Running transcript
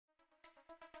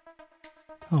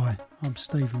Hi, I'm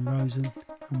Stephen Rosen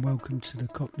and welcome to the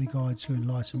Cockney Guide to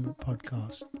Enlightenment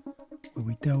podcast, where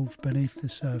we delve beneath the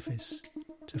surface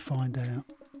to find out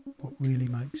what really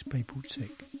makes people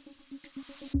tick.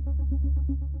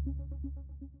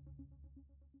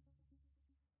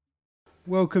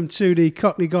 Welcome to the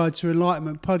Cockney Guide to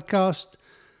Enlightenment podcast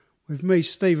with me,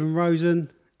 Stephen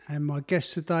Rosen, and my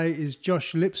guest today is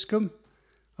Josh Lipscombe.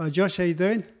 Hi Josh, how you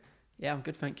doing? Yeah, I'm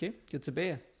good, thank you. Good to be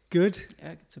here. Good?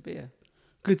 Yeah, good to be here.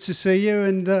 Good to see you,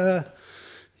 and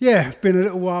been a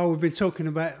little while. We've been talking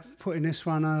about putting this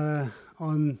one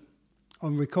on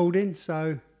recording,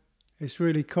 so it's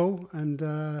really cool, and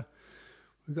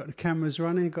we've got the cameras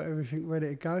running, got everything ready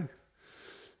to go.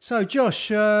 So Josh,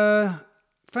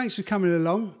 thanks for coming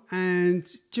along, and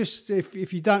just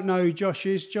if you don't know who Josh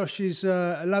is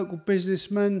a local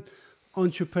businessman,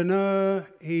 entrepreneur.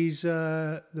 He's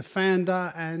the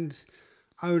founder and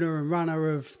owner and runner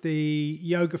of the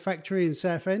Yoga Factory in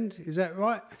Southend. Is that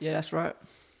right? Yeah, that's right.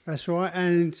 That's right.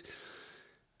 And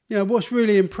you know what's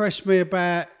really impressed me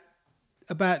about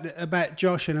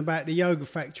Josh and about the Yoga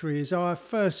Factory is I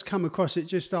first come across it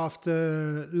just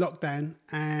after lockdown,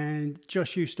 and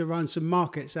Josh used to run some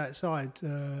markets outside.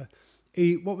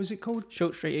 What was it called?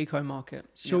 Short Street Eco Market.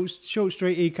 Short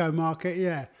Street Eco Market.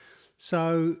 Yeah.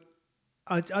 So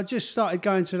I just started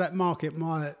going to that market.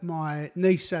 My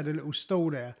niece had a little stall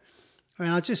there. I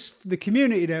mean, the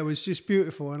community there was just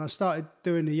beautiful, and I started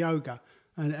doing the yoga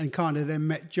and kind of then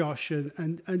met Josh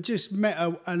and just met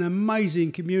an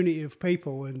amazing community of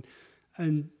people,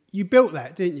 and you built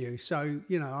that, didn't you? So,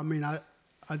 you know, I mean, I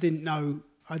didn't know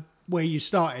where you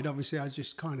started. Obviously, I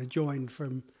just kind of joined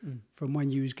from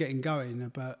when you was getting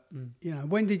going. But, you know,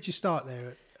 when did you start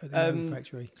there at the Yoga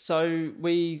Factory? So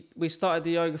we started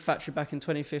the Yoga Factory back in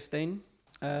 2015.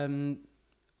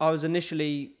 I was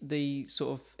initially the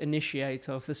sort of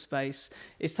initiator of the space.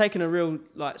 It's taken a real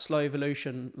slow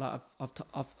evolution. Like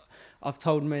I've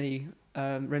told many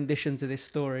renditions of this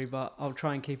story, but I'll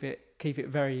try and keep it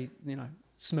very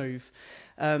smooth.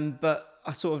 But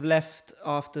I sort of left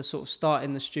after sort of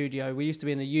starting the studio. We used to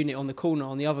be in a unit on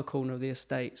the other corner of the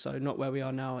estate, so not where we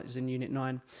are now. It's in Unit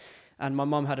 9. And my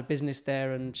mum had a business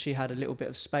there, and she had a little bit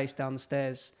of space down the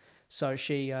stairs. So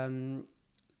she,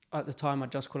 at the time, I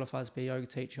just qualified to be a yoga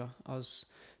teacher.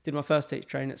 Did my first teacher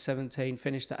training at 17,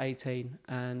 finished at 18.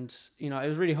 And, it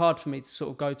was really hard for me to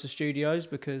sort of go to studios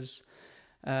because,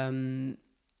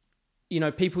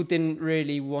 people didn't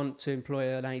really want to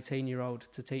employ an 18-year-old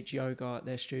to teach yoga at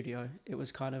their studio. It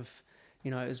was kind of,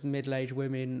 it was middle-aged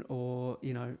women or,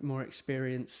 more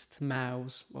experienced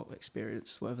males,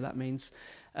 whatever that means.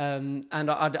 And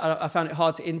I found it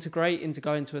hard to integrate into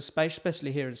going to a space,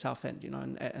 especially here in Southend,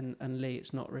 and Lee.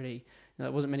 It's not really,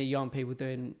 there wasn't many young people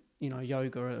doing,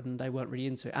 yoga, and they weren't really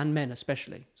into it, and men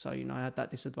especially. So, I had that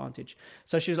disadvantage.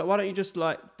 So she was like, why don't you just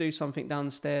do something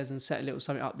downstairs and set a little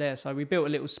something up there? So we built a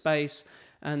little space,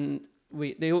 and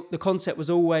the concept was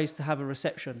always to have a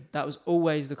reception. That was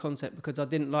always the concept, because I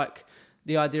didn't like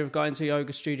the idea of going to a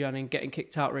yoga studio and then getting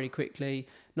kicked out really quickly,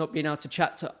 not being able to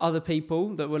chat to other people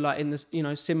that were in this,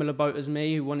 similar boat as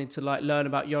me, who wanted to learn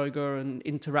about yoga and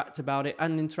interact about it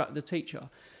and interact with the teacher.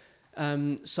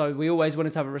 So we always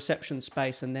wanted to have a reception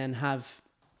space and then have,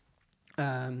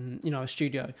 a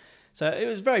studio. So it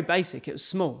was very basic. It was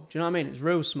small. Do you know what I mean? It was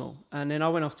real small. And then I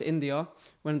went off to India,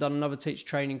 went and done another teacher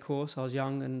training course. I was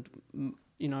young and,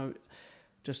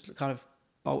 just kind of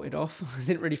bolted off. I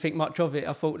didn't really think much of it.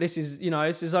 I thought, this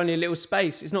is only a little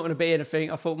space. It's not going to be anything.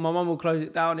 I thought my mum will close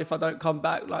it down if I don't come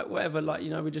back, whatever,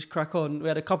 we just crack on. We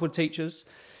had a couple of teachers,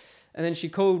 and then she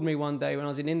called me one day when I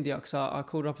was in India, because I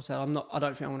called her up and said, I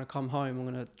don't think I'm going to come home.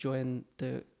 I'm going to join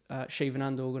the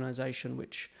Shivananda organisation,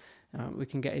 which we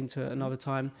can get into at another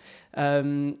time.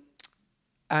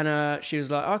 And she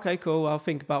was like, okay, cool, I'll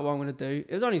think about what I'm going to do.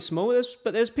 It was only small,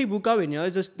 but there's people going,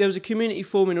 there was a community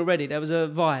forming already. There was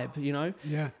a vibe,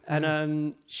 Yeah.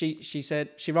 And she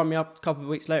said, she rang me up a couple of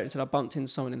weeks later and said I bumped into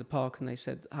someone in the park, and they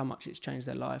said how much it's changed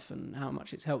their life and how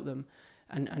much it's helped them.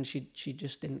 And she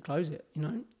just didn't close it,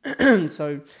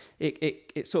 So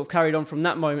it sort of carried on from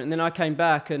that moment. And then I came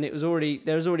back, and there was already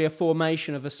a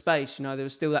formation of a space, there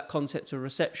was still that concept of a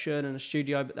reception and a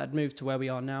studio, but they'd moved to where we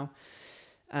are now.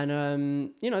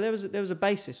 And, there was a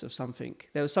basis of something.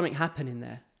 There was something happening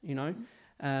there,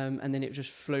 and then it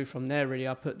just flew from there, really.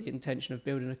 I put the intention of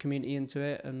building a community into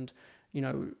it and,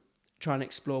 trying to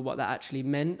explore what that actually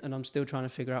meant. And I'm still trying to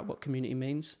figure out what community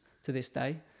means to this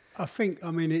day. I think,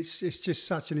 it's just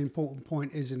such an important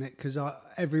point, isn't it? Because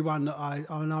everyone that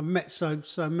I've met so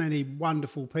many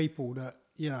wonderful people that,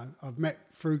 I've met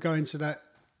through going to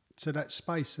that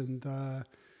space, and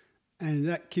and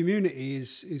that community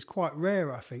is quite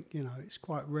rare. I think it's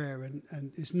quite rare, and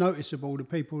it's noticeable the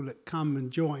people that come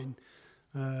and join,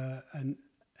 and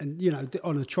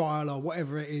on a trial or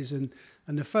whatever it is, and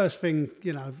the first thing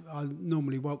I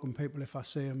normally welcome people if I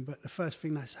see them, but the first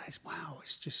thing they say is, "Wow,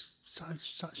 it's just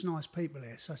such nice people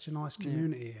here, such a nice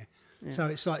community here." Yeah. So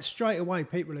it's like straight away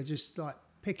people are just like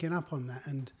picking up on that,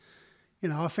 and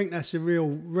I think that's a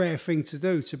real rare thing to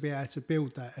do, to be able to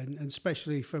build that, and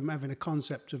especially from having a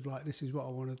concept of like, this is what I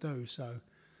want to do. So,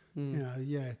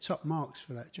 top marks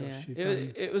for that, Josh. Yeah.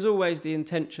 It was always the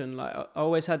intention. Like I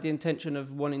always had the intention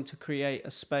of wanting to create a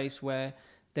space where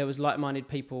there was like-minded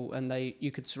people, and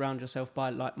you could surround yourself by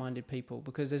like-minded people,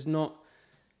 because there's not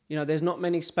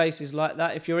many spaces like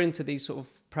that. If you're into these sort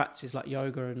of practices like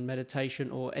yoga and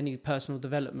meditation or any personal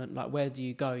development, like where do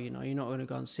you go? You're not going to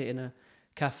go and sit in a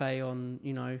cafe on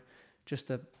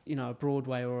just a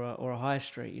Broadway or a high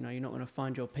street. You're not going to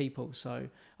find your people. So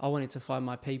I wanted to find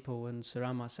my people and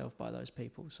surround myself by those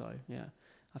people. So yeah,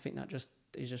 I think that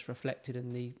is just reflected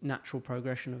in the natural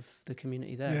progression of the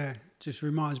community there. Yeah, just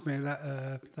reminds me of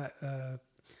that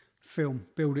film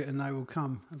Build It and They Will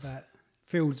Come, about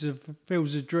Fields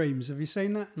of Dreams. Have you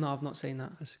seen that? No, I've not seen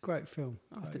that. It's a great film.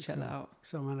 I'll have to check that out.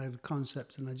 Someone had a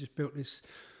concept and they just built this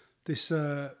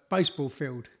baseball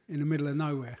field in the middle of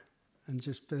nowhere, and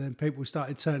then people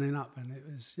started turning up, and it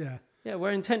was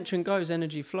where intention goes,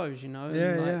 energy flows.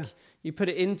 You put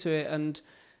it into it, and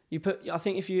I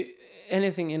think if you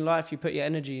anything in life you put your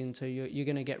energy into, you're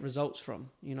going to get results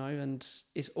from, and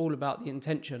it's all about the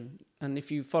intention. And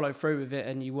if you follow through with it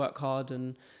and you work hard,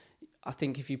 and I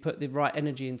think if you put the right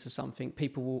energy into something,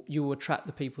 you will attract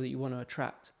the people that you want to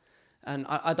attract. And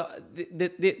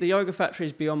the Yoga Factory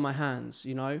is beyond my hands,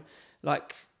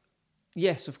 like,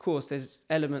 yes, of course, there's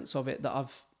elements of it that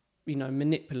I've,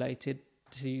 manipulated,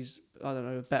 to use, I don't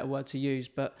know, a better word to use,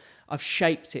 but I've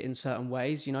shaped it in certain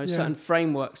ways, certain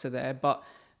frameworks are there, but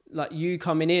like you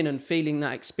coming in and feeling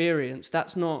that experience,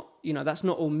 that's not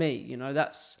all me,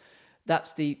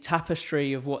 that's the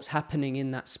tapestry of what's happening in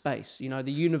that space.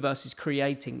 The universe is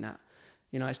creating that.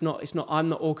 It's not. I'm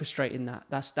not orchestrating that.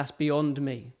 That's beyond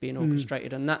me being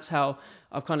orchestrated, and that's how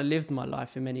I've kind of lived my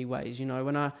life in many ways.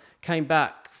 When I came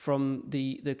back from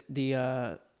the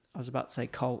I was about to say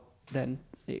cult then.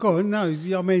 Go on, no,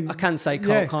 I mean I can say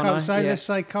cult, can't I? Let's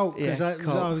say cult, because that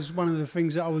was one of the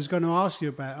things that I was going to ask you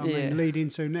about. I mean, lead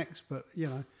into next, but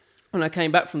When I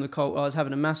came back from the cult, I was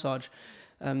having a massage.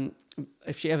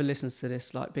 If she ever listens to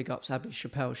this, like, big ups Abby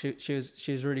Chappelle. She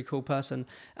was a really cool person,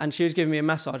 and she was giving me a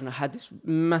massage, and I had this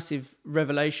massive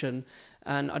revelation,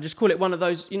 and I just call it one of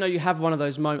those, you have one of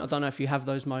those moments. I don't know if you have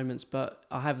those moments, but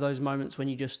I have those moments when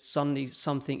you just suddenly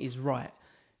something is right.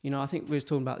 I think we was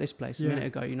talking about this place a minute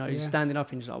ago. You're standing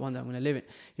up and you're just like, one day I'm going to live it.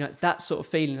 It's that sort of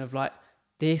feeling of like,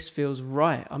 this feels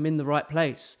right. I'm in the right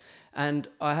place. And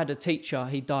I had a teacher.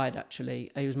 He died,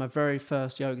 actually. He was my very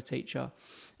first yoga teacher,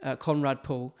 Conrad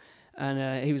Paul.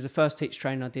 And he was the first teacher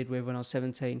training I did with when I was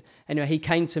 17. Anyway, he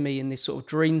came to me in this sort of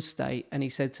dream state, and he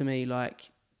said to me,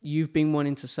 like, you've been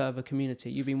wanting to serve a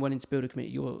community. You've been wanting to build a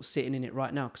community. You're sitting in it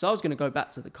right now. Because I was going to go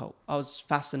back to the cult. I was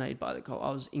fascinated by the cult.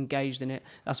 I was engaged in it.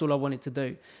 That's all I wanted to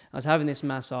do. I was having this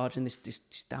massage, and this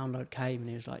download came, and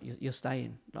he was like, you're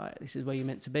staying. Like, this is where you're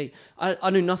meant to be. I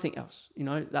knew nothing else.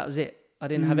 That was it. I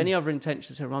didn't have any other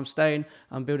intentions. So I'm staying.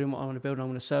 I'm building what I want to build. And I'm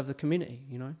going to serve the community.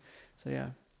 So yeah.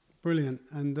 Brilliant.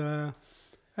 And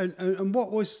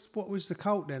what was the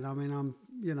cult then? I mean,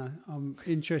 I'm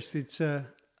interested to.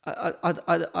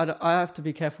 I have to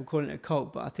be careful calling it a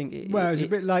cult, but I think it's a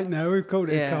bit late now. We've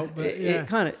called it a cult, but it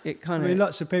kind of. I mean,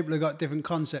 lots of people have got different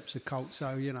concepts of cult, so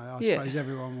I suppose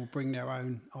everyone will bring their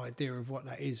own idea of what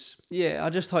that is. Yeah,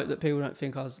 I just hope that people don't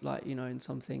think I was like in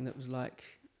something that was like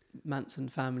Manson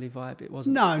family vibe. It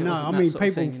wasn't. No. I mean,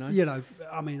 people. Thing,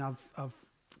 I mean, I've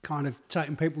kind of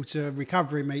taken people to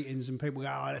recovery meetings, and people go,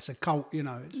 "Oh, that's a cult."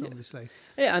 It's obviously.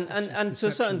 Yeah, and to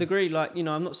a certain degree, like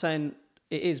I'm not saying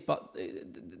it is, but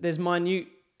there's minute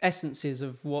essences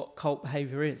of what cult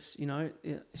behaviour is.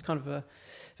 It's kind of a.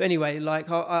 But anyway,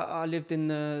 like I lived in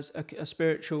a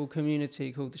spiritual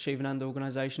community called the Shivananda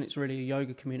organisation. It's really a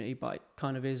yoga community, but it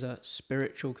kind of is a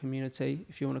spiritual community,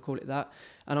 if you want to call it that.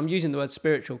 And I'm using the word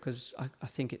spiritual because I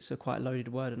think it's a quite loaded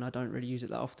word, and I don't really use it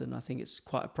that often. I think it's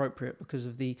quite appropriate because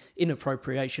of the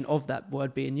inappropriation of that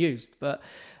word being used. But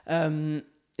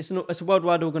it's a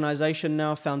worldwide organisation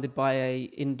now, founded by a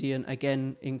Indian,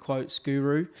 again in quotes,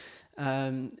 guru,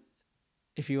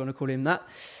 if you want to call him that.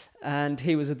 And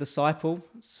he was a disciple,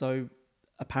 so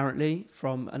apparently,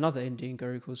 from another Indian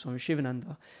guru called Swami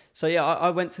Shivananda. So yeah, I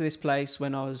went to this place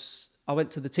I went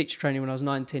to the teacher training when I was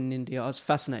 19 in India. I was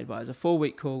fascinated by it. It was a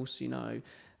 4-week course,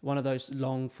 one of those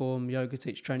long form yoga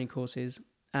teacher training courses.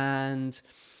 And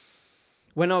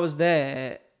when I was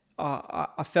there,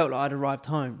 I felt like I'd arrived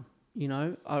home. You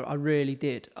know, I really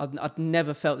did. I'd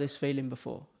never felt this feeling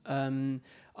before.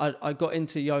 I got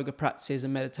into yoga practices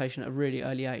and meditation at a really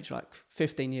early age, like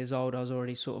 15 years old. I was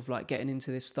already sort of like getting into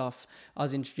this stuff. I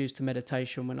was introduced to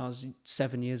meditation when I was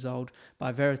 7 years old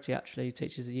by Verity, actually, who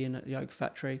teaches a year at the Yoga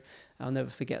Factory. I'll never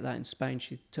forget that in Spain.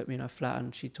 She took me in her flat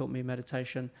and she taught me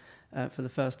meditation for the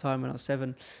first time when I was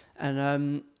 7.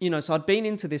 And, you know, so I'd been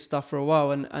into this stuff for a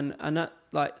while. And at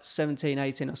like 17,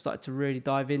 18, I started to really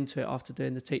dive into it after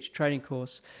doing the teacher training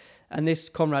course. And this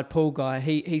Conrad Paul guy,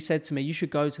 he said to me, you should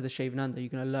go to the Shivananda, you're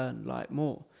going to learn like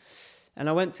more. And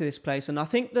I went to this place, and I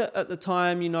think that at the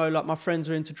time, you know, like my friends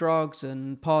were into drugs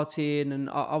and partying, and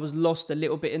I was lost a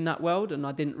little bit in that world, and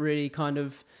I didn't really kind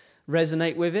of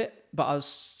resonate with it, but I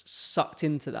was sucked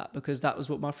into that because that was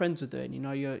what my friends were doing. You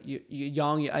know, you're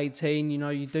young, you're 18, you know,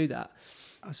 you do that.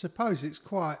 I suppose it's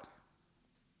quite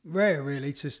rare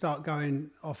really to start going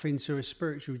off into a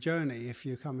spiritual journey if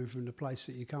you're coming from the place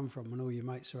that you come from and all your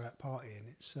mates are out partying.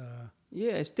 It's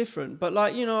yeah, it's different, but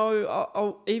like, you know,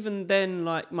 I even then,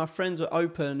 like my friends were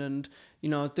open, and you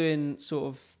know, I was doing sort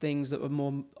of things that were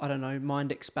more, I don't know,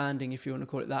 mind expanding, if you want to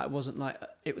call it that. It wasn't like,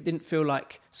 it didn't feel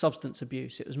like substance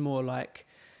abuse. It was more like,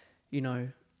 you know,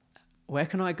 where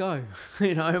can I go?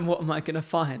 You know, and what am I going to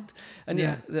find? And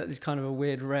yeah, that is kind of a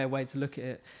weird, rare way to look at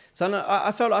it. So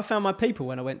I felt like I found my people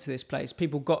when I went to this place.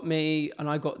 People got me and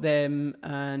I got them,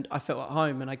 and I felt at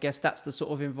home. And I guess that's the sort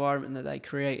of environment that they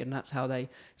create, and that's how they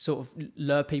sort of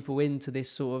lure people into this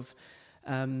sort of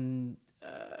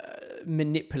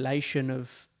manipulation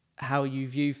of how you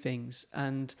view things.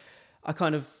 And I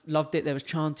kind of loved it. There was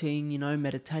chanting, you know,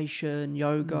 meditation,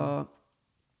 yoga,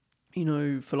 you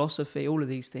know, philosophy, all of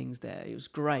these things there. It was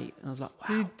great. And I was like,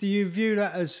 wow. Do you view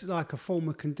that as like a form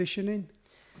of conditioning?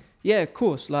 Yeah, of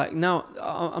course. Like now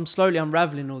I'm slowly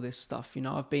unraveling all this stuff. You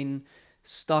know, I've been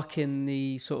stuck in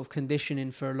the sort of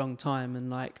conditioning for a long time, and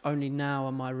like only now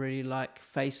am I really like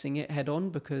facing it head on,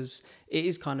 because it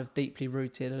is kind of deeply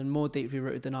rooted, and more deeply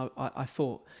rooted than I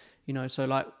thought. You know, so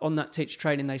like on that teacher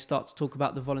training, they start to talk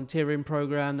about the volunteering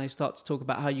program. They start to talk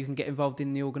about how you can get involved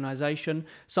in the organisation.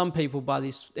 Some people by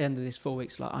the end of this 4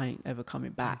 weeks, like, I ain't ever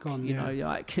coming back. Know,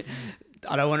 like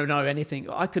I don't want to know anything.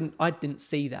 I didn't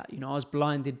see that. You know, I was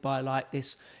blinded by like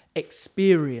this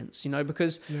experience. You know,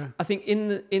 because I think in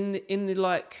the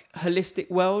like holistic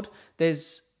world,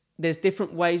 there's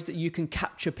different ways that you can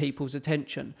capture people's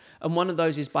attention. And one of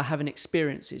those is by having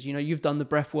experiences. You know, you've done the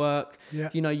breath work. Yeah.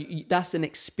 You know, that's an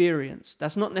experience.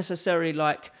 That's not necessarily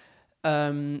like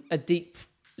a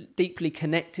deeply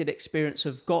connected experience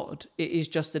of God. It is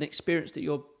just an experience that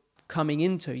you're coming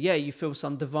into. Yeah, you feel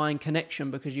some divine connection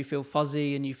because you feel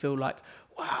fuzzy and you feel like,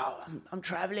 wow, I'm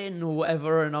traveling or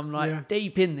whatever, and I'm like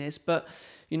deep in this. But,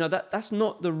 you know, that's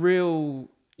not the real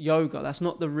yoga. That's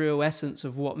not the real essence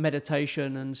of what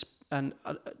meditation and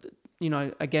you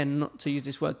know, again, not to use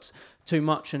this word too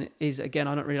much, and it is, again,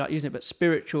 I don't really like using it, but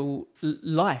spiritual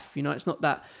life. You know, it's not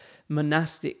that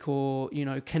monastic or, you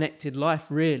know, connected life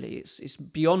really. It's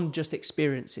beyond just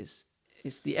experiences.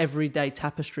 It's the everyday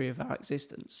tapestry of our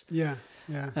existence. Yeah.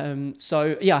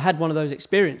 So yeah, I had one of those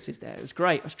experiences there. It was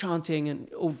great. I was chanting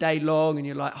and all day long, and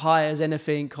you're like high as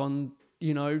anything on,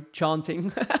 you know,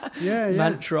 chanting,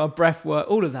 mantra, breath work,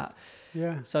 all of that.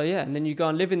 Yeah. So yeah, and then you go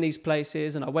and live in these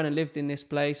places, and I went and lived in this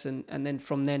place, and then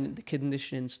from then the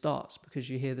conditioning starts, because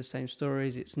you hear the same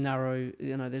stories. It's narrow,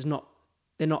 you know,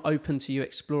 they're not open to you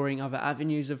exploring other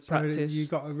avenues of practice. You've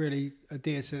got to really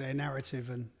adhere to their narrative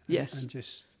and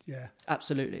just,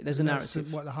 absolutely. There's a narrative.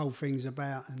 That's what the whole thing's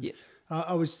about. And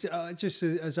I was just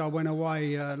as I went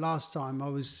away last time, I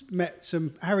met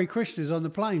some Hare Krishnas on the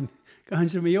plane going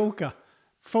to Mallorca.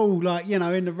 Full, like, you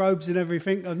know, in the robes and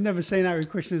everything. I've never seen Hare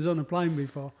Krishnas on a plane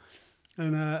before.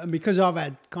 And because I've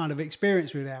had kind of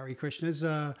experience with Hare Krishnas,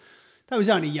 that was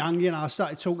only young, you know, I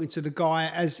started talking to the guy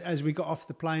as we got off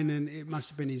the plane, and it must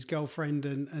have been his girlfriend.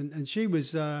 And she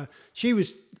was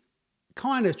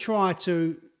kind of trying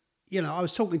to, you know, I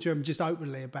was talking to him just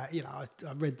openly about, you know,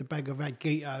 I read the Bhagavad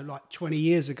Gita like 20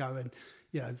 years ago, and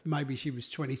you know, maybe she was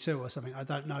 22 or something, I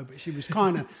don't know, but she was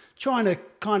kind of trying to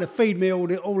kind of feed me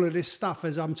all of this stuff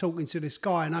as I'm talking to this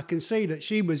guy, and I can see that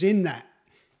she was in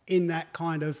that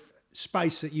kind of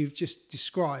space that you've just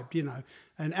described, you know,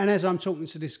 and as I'm talking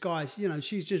to this guy, you know,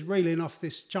 she's just reeling off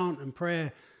this chant and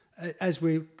prayer as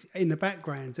we're in the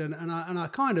background, and I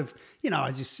kind of, you know,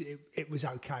 it was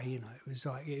okay, you know, it was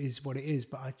like, it is what it is,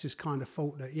 but I just kind of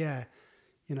thought that, yeah,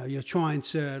 you know, you're trying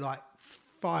to like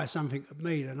fire something at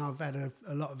me, and I've had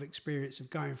a lot of experience of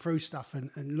going through stuff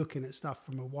and looking at stuff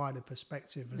from a wider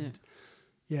perspective, and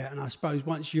Yeah, and I suppose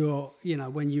once you're,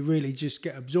 when you really just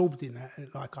get absorbed in that,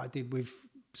 like I did with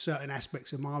certain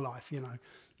aspects of my life, you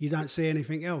don't see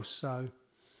anything else. So,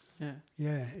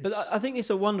 yeah. But I think it's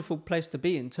a wonderful place to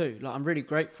be in too. Like, I'm really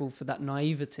grateful for that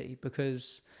naivety,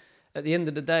 because at the end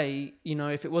of the day,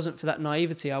 if it wasn't for that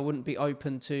naivety, I wouldn't be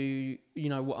open to,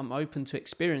 what I'm open to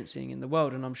experiencing in the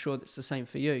world. And I'm sure that's the same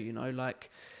for you, like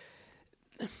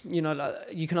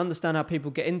you can understand how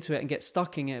people get into it and get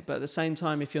stuck in it, but at the same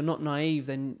time, if you're not naive,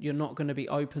 then you're not going to be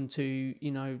open to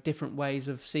different ways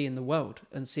of seeing the world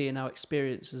and seeing our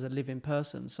experience as a living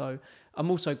person. So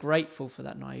I'm also grateful for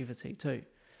that naivety too.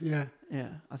 Yeah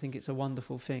I think it's a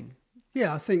wonderful thing.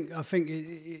 I think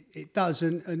it does,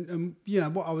 and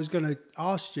what I was going to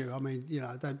ask you, I mean,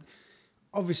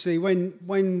 obviously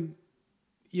when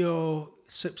you're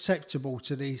susceptible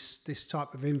to this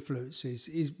type of influences,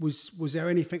 was there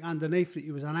anything underneath that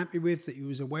you was unhappy with, that you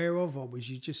was aware of, or was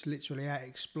you just literally out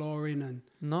exploring? And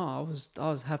no, I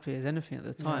was happy as anything at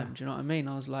the time. Do you know what I mean?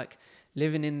 I was like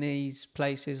living in these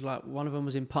places. Like, one of them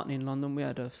was in Putney in London. We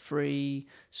had a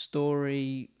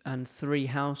 3-story and 3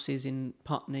 houses in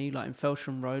Putney, like in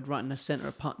Felsham Road, right in the centre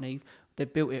of Putney. They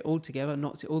built it all together,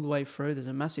 knocked it all the way through. There's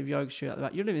a massive yoga studio at the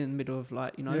back. You're living in the middle of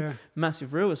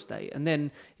massive real estate. And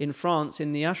then in France,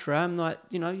 in the ashram,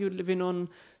 you're living on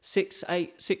 6 to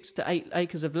 8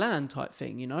 acres of land type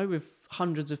thing, with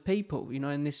hundreds of people,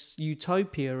 in this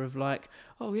utopia of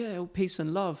all peace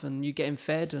and love, and you're getting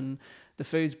fed and the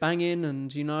food's banging, and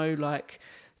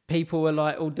people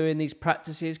were all doing these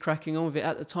practices, cracking on with it.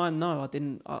 At the time, no, I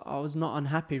didn't. I was not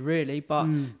unhappy really, but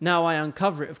now I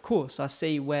uncover it. Of course, I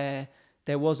see where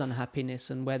there was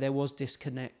unhappiness and where there was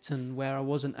disconnect and where I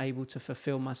wasn't able to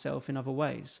fulfill myself in other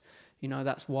ways.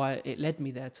 That's why it led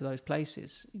me there, to those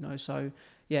places. So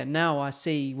now I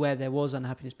see where there was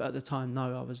unhappiness, but at the time,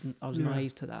 no, I was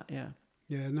naive to that. Yeah,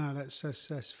 no, that's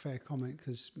a fair comment,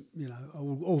 because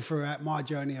all throughout my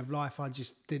journey of life, I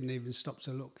just didn't even stop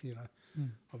to look.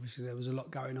 Obviously there was a lot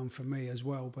going on for me as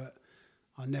well, but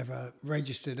I never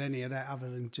registered any of that other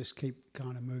than just keep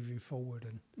kind of moving forward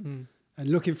and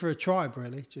looking for a tribe,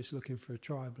 really, just looking for a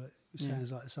tribe. It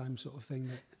sounds like the same sort of thing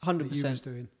that 100% you was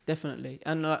doing. Definitely.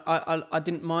 And I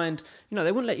didn't mind,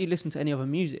 they wouldn't let you listen to any other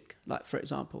music, like, for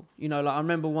example. I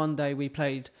remember one day we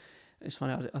played. It's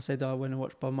funny, I said I went and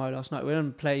watched Bob Marley last night. We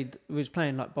was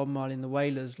playing like Bob Marley and the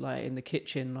Wailers, like in the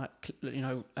kitchen,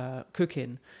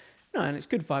 cooking. And it's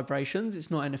good vibrations. It's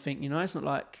not anything, it's not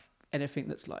like anything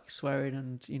that's like swearing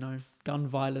and, gun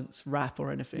violence, rap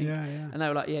or anything. Yeah. And they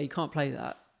were like, you can't play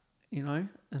that,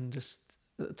 and just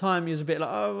at the time you was a bit like,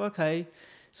 oh, okay,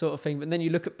 sort of thing. But then you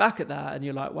look back at that and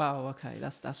you're like, wow, okay,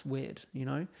 that's weird,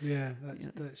 Yeah,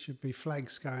 that should be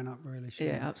flags going up, really.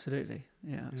 Yeah, absolutely.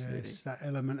 Yeah, absolutely. It's that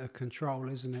element of control,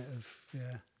 isn't it?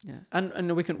 Yeah,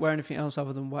 and we couldn't wear anything else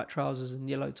other than white trousers and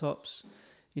yellow tops,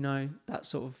 that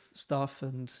sort of stuff.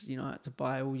 And I had to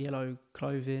buy all yellow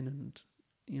clothing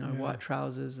and white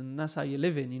trousers, and that's how you're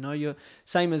living. You're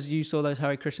same as you saw those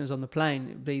Hare Krishnas on the plane.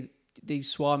 It'd be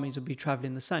these swamis would be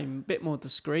traveling the same, a bit more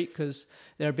discreet, because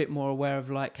they're a bit more aware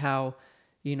of how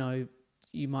you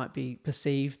might be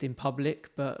perceived in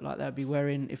public, but they'd be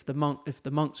wearing, if the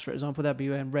monks, for example, they'd be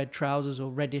wearing red trousers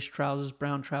or reddish trousers,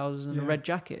 brown trousers, and a red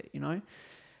jacket.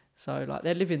 So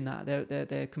they're living that.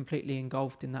 They're completely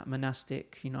engulfed in that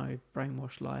monastic,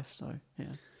 brainwashed life. So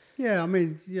yeah. I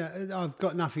mean, I've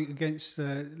got nothing against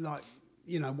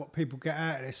what people get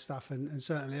out of this stuff, and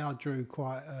certainly I drew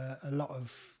quite a lot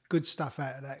of good stuff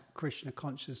out of that Krishna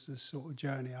consciousness sort of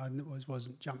journey. I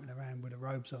wasn't jumping around with the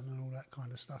robes on and all that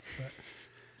kind of stuff, but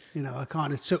I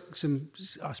kind of took some,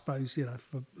 I suppose,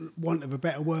 for want of a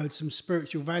better word, some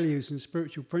spiritual values and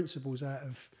spiritual principles out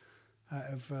of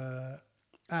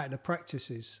the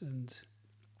practices. And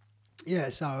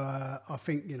so I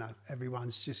think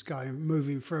everyone's just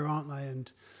moving through, aren't they?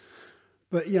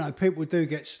 But people do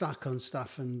get stuck on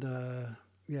stuff, and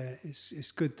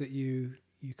it's good that you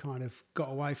kind of got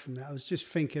away from that. I was just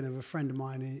thinking of a friend of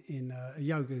mine in a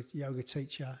yoga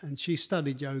teacher, and she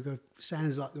studied yoga.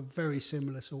 Sounds like a very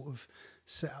similar sort of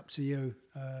setup to you.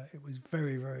 It was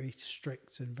very, very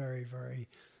strict and very, very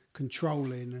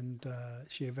controlling, and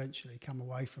she eventually come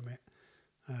away from it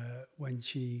when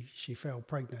she fell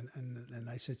pregnant, and then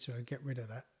they said to her, get rid of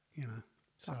that,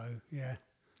 So yeah.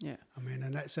 I mean,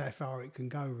 and that's how far it can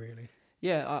go, really.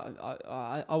 Yeah,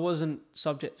 I wasn't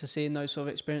subject to seeing those sort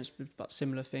of experiences, but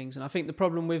similar things. And I think the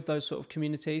problem with those sort of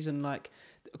communities, and of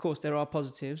course there are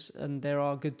positives and there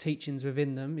are good teachings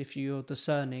within them if you're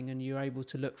discerning and you're able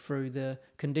to look through the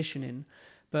conditioning.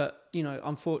 But,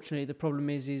 unfortunately the problem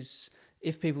is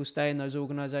if people stay in those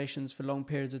organisations for long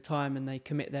periods of time and they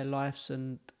commit their lives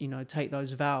and, you know, take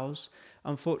those vows,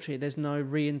 unfortunately, there's no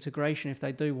reintegration if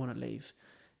they do want to leave.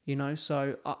 You know,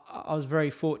 so I was very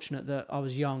fortunate that I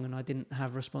was young and I didn't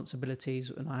have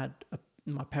responsibilities and I had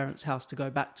my parents' house to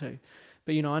go back to.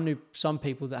 But, you know, I knew some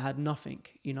people that had nothing,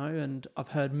 you know, and I've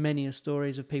heard many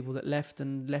stories of people that left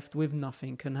with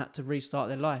nothing and had to restart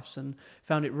their lives and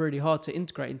found it really hard to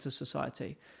integrate into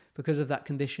society because of that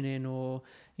conditioning, or,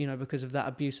 you know, because of that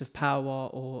abuse of power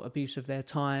or abuse of their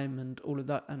time and all of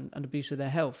that, and abuse of their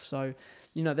health. So,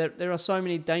 you know, there are so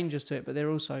many dangers to it, but there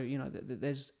are also, you know,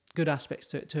 there's good aspects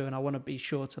to it too. And I want to be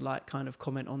sure to like kind of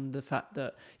comment on the fact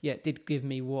that, yeah, it did give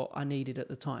me what I needed at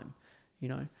the time, you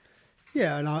know.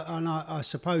 Yeah, and I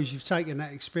suppose you've taken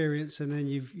that experience and then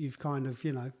you've kind of,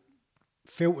 you know,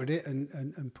 filtered it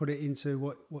and put it into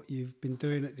what you've been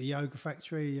doing at the yoga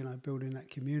factory, you know, building that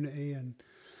community and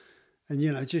you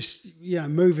know, just, you know,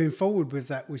 moving forward with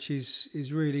that, which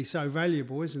is really so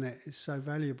valuable, isn't it? It's so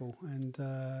valuable. And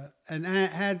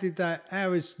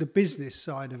how is the business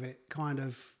side of it kind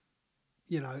of,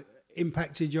 you know,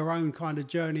 impacted your own kind of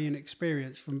journey and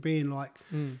experience from being like,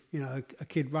 you know, a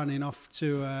kid running off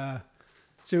to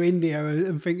India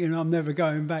and thinking I'm never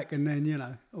going back, and then, you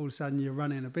know, all of a sudden you're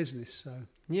running a business. So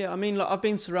yeah, I mean, like, I've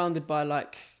been surrounded by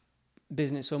like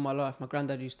business all my life. My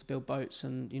granddad used to build boats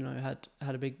and, you know,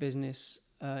 had a big business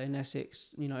in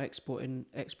Essex, you know, exporting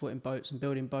boats and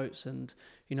building boats. And,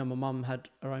 you know, my mum had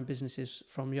her own businesses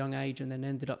from a young age and then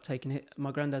ended up taking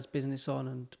my granddad's business on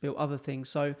and built other things.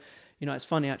 So, you know, it's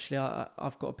funny actually,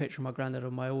 I've got a picture of my granddad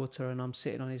on my altar and I'm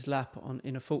sitting on his lap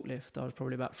in a forklift. I was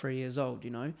probably about 3 years old,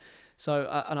 you know. So,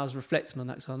 and I was reflecting on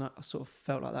that, so I sort of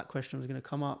felt like that question was going to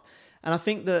come up. And I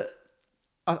think that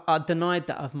I denied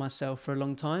that of myself for a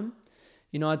long time.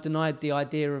 You know, I denied the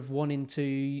idea of wanting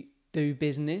to do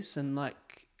business and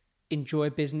like enjoy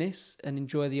business and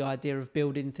enjoy the idea of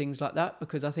building things like that,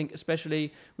 because I think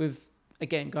especially with,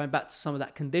 again, going back to some of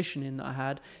that conditioning that I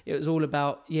had, it was all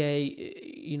about, yeah,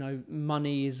 you know,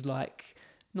 money is like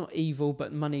not evil,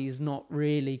 but money is not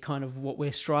really kind of what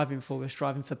we're striving for. We're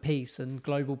striving for peace and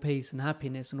global peace and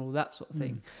happiness and all that sort of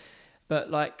thing. But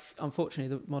like,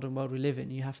 unfortunately, the modern world we live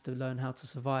in, you have to learn how to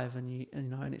survive, and you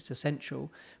know, and it's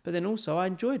essential. But then also, I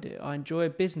enjoyed it. I enjoy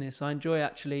business. I enjoy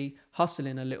actually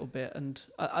hustling a little bit. And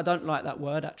I don't like that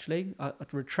word actually.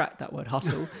 I'd retract that word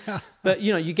hustle. But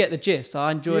you know, you get the gist.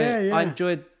 I enjoy it. Yeah. I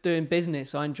enjoy doing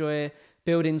business. I enjoy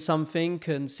building something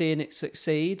and seeing it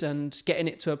succeed and getting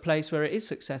it to a place where it is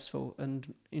successful,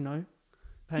 and, you know,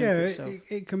 paying for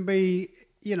itself. It can be.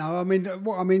 You know, I mean,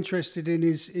 what I'm interested in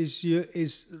is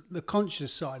the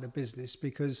conscious side of business,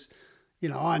 because, you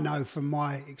know, I know from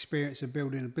my experience of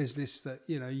building a business that,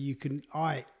 you know,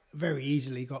 I very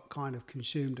easily got kind of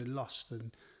consumed and lost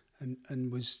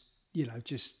and was, you know,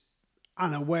 just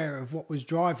unaware of what was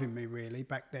driving me really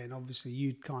back then. Obviously,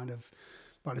 you'd kind of,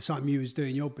 by the time you was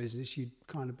doing your business, you'd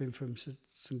kind of been from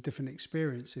some different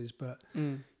experiences, but,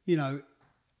 you know,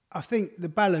 I think the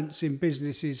balance in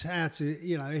business is how to,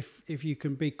 you know, if you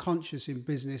can be conscious in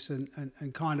business and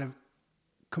kind of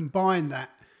combine that,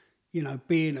 you know,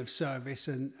 being of service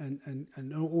and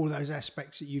all those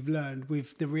aspects that you've learned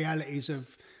with the realities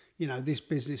of, you know, this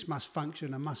business must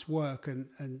function and must work and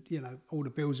you know, all the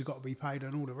bills have got to be paid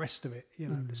and all the rest of it, you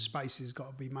know, the space has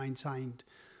got to be maintained.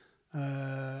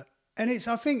 And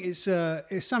I think it's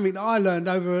something that I learned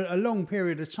over a long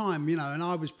period of time, you know, and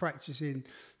I was practicing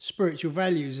spiritual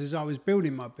values as I was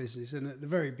building my business. And at the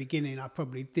very beginning, I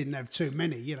probably didn't have too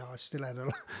many, you know, I still had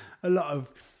a lot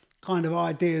of kind of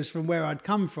ideas from where I'd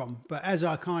come from. But as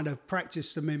I kind of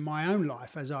practiced them in my own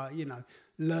life, as I, you know,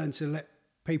 learned to let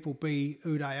people be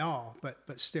who they are,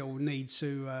 but still need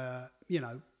to, you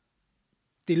know,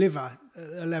 deliver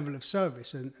a level of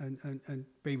service and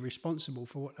be responsible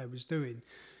for what they was doing.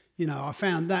 You know, I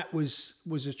found that was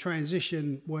a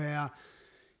transition where,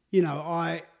 you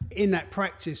know, in that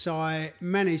practice, I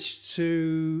managed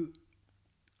to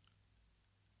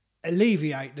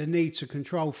alleviate the need to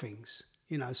control things.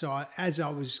 You know, so as I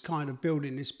was kind of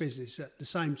building this business, at the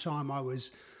same time I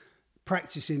was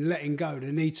practicing letting go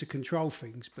the need to control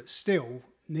things, but still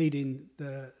needing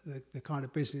the kind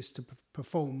of business to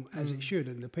perform as it should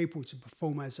and the people to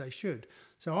perform as they should.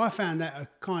 So I found that a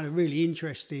kind of really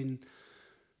interesting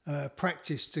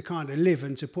practice to kind of live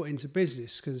and to put into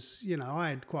business, because, you know, I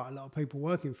had quite a lot of people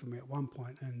working for me at one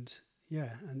point, and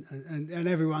yeah, and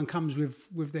everyone comes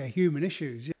with their human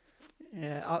issues.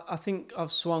 Yeah, I think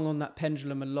I've swung on that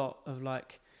pendulum a lot of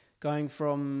like going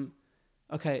from,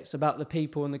 okay, it's about the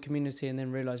people and the community, and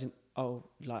then realising, oh,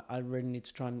 like I really need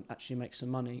to try and actually make some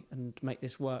money and make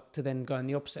this work, to then going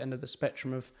the opposite end of the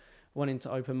spectrum of, wanting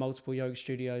to open multiple yoga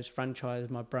studios, franchise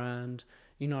my brand,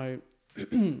 you know,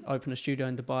 open a studio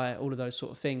in Dubai, all of those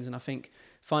sort of things. And I think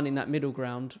finding that middle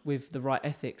ground with the right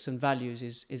ethics and values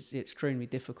is extremely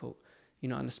difficult, you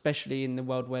know, and especially in the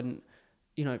world when,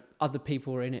 you know, other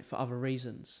people are in it for other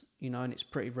reasons, you know, and it's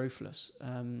pretty ruthless.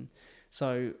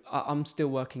 So I'm still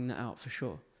working that out for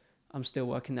sure. I'm still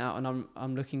working that out, and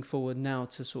I'm looking forward now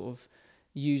to sort of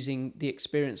using the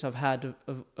experience I've had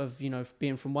of you know,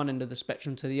 being from one end of the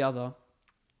spectrum to the other,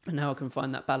 and how I can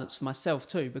find that balance for myself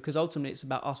too, because ultimately it's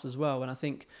about us as well. And I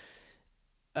think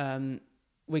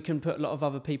we can put a lot of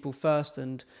other people first,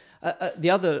 and the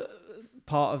other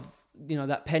part of, you know,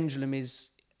 that pendulum is,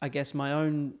 I guess, my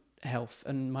own health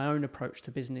and my own approach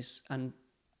to business, and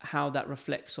how that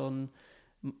reflects on,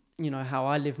 you know, how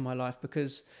I live my life,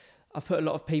 because I've put a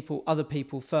lot of other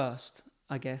people first,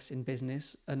 I guess, in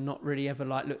business, and not really ever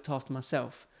like looked after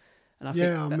myself. And I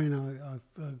think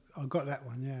I got that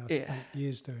one. Yeah, I spent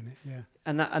years doing it. Yeah,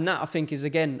 and that I think is,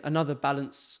 again, another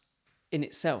balance in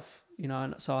itself, you know.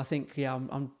 And so I think,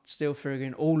 I'm still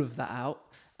figuring all of that out,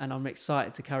 and I'm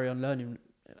excited to carry on learning,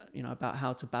 you know, about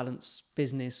how to balance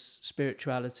business,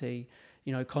 spirituality,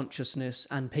 you know, consciousness,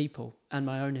 and people, and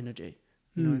my own energy.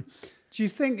 You know. Do you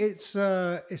think it's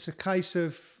a case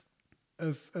of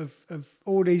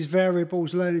all these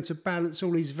variables, learning to balance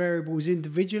all these variables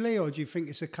individually, or do you think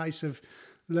it's a case of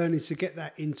learning to get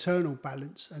that internal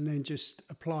balance and then just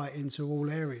apply it into all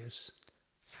areas?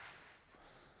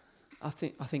 I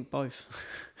think both.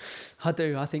 I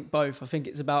do. I think both. I think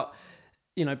it's about,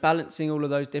 you know, balancing all of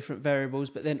those different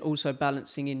variables, but then also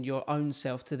balancing in your own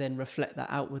self to then reflect that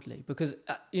outwardly. Because,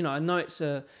 you know, I know it's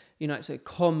a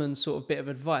common sort of bit of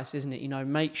advice, isn't it? You know,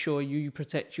 make sure you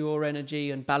protect your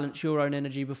energy and balance your own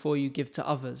energy before you give to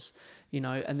others, you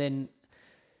know. And then,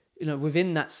 you know,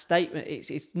 within that statement,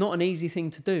 it's not an easy thing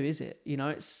to do, is it? You know,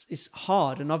 it's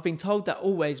hard. And I've been told that,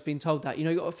 always been told that, you know,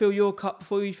 you got to fill your cup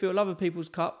before you fill other people's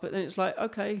cup. But then it's like,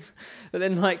 okay, but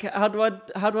then, like, how do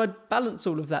I balance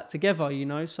all of that together, you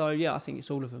know? So yeah, I think it's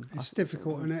all of them. It's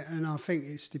difficult, and I think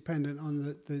it's dependent on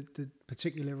the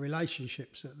particular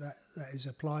relationships that is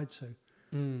applied to.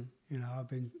 You know, I've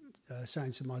been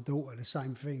saying to my daughter the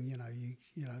same thing. You know,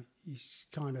 you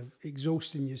kind of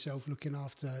exhausting yourself looking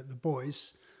after the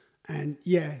boys. And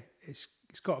yeah, it's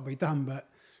got to be done, but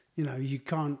you know, you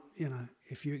can't, you know,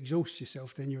 if you exhaust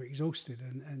yourself, then you're exhausted,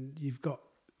 and you've got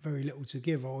very little to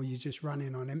give, or you're just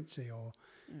running on empty, or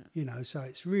you know. So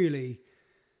it's really,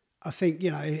 I think,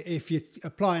 you know, if you're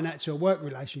applying that to a work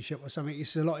relationship or something,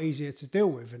 it's a lot easier to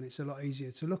deal with, and it's a lot easier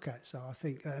to look at. So I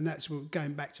think, and that's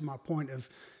going back to my point of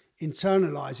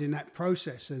internalizing that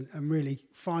process and really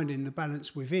finding the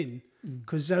balance within,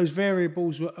 because those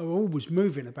variables are always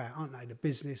moving about, aren't they? The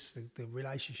business, the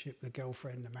relationship, the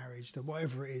girlfriend, the marriage, the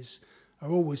whatever it is,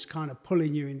 are always kind of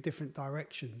pulling you in different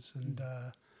directions. And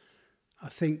I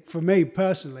think for me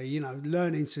personally, you know,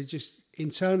 learning to just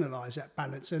internalize that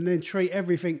balance and then treat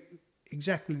everything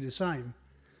exactly the same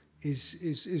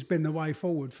is been the way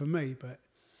forward for me. But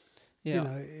you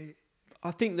know, I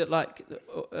think that, like,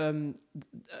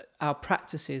 our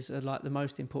practices are like the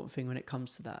most important thing when it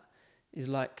comes to that. Is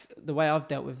like the way I've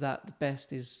dealt with that the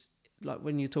best is like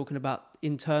when you're talking about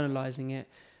internalizing it,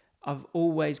 I've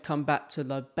always come back to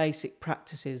the basic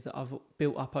practices that I've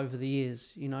built up over the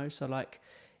years, you know. So like,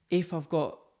 if I've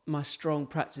got my strong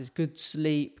practice, good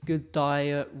sleep, good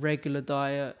diet, regular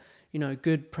diet, you know,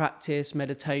 good practice,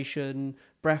 meditation,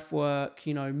 breath work,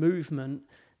 you know, movement,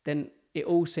 then it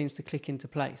all seems to click into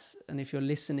place. And if you're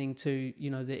listening to,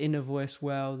 you know, the inner voice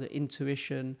well, the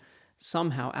intuition,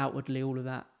 somehow outwardly all of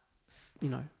that, you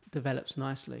know, develops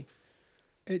nicely.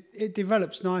 It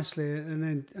develops nicely,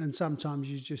 and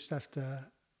sometimes you just have to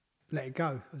let it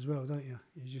go as well, don't you?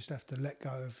 You just have to let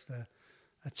go of the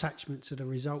attachment to the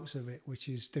results of it, which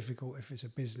is difficult if it's a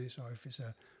business or if it's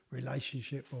a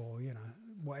relationship or, you know,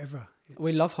 whatever.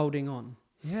 We love holding on.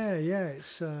 Yeah,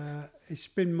 it's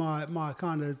been my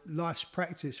kind of life's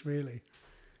practice, really.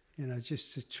 You know,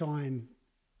 just to try and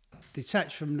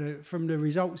detach from the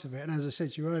results of it. And as I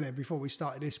said to you earlier, before we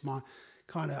started this, my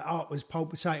kind of heart was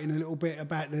palpitating a little bit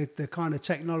about the kind of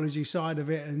technology side of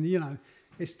it. And, you know,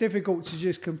 it's difficult to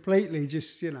just completely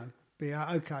just, you know, be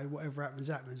okay, whatever happens,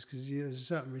 because there's a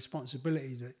certain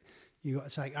responsibility that you got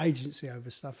to take agency over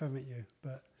stuff, haven't you?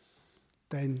 But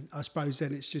then I suppose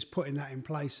then it's just putting that in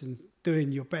place and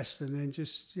doing your best, and then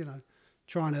just, you know,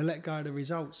 trying to let go of the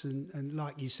results. And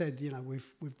like you said, you know,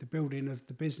 with the building of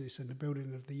the business and the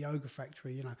building of the yoga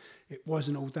factory, you know, it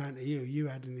wasn't all down to you. You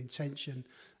had an intention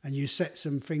and you set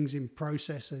some things in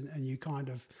process, and you kind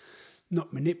of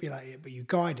not manipulate it, but you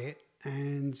guide it,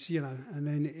 and, you know, and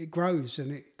then it grows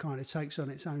and it kind of takes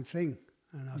on its own thing.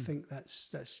 And I think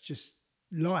that's just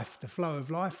life, the flow of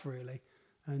life, really.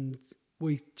 And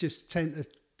we just tend to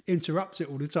interrupt it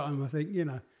all the time, I think,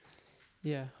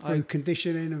 Yeah. through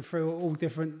conditioning and through all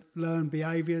different learned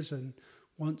behaviours and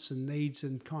wants and needs,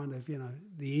 and kind of,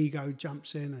 the ego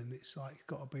jumps in and it's like, it's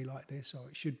got to be like this, or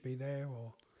it should be there,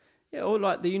 or... Yeah, or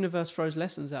like the universe throws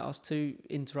lessons at us to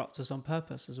interrupt us on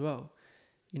purpose as well.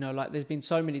 Like there's been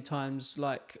so many times,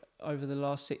 like over the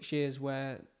last 6 years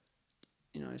where,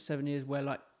 7 years where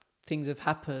like things have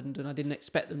happened and I didn't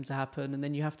expect them to happen, and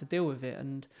then you have to deal with it.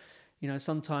 And,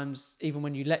 sometimes even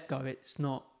when you let go, it's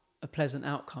not a pleasant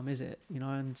outcome, is it?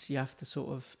 And you have to sort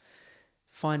of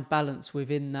find balance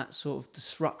within that sort of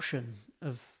disruption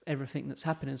of everything that's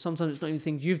happening. Sometimes it's not even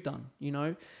things you've done,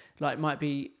 like it might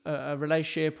be a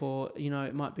relationship, or,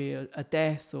 it might be a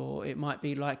death, or it might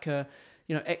be like a,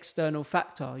 external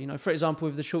factor. For example,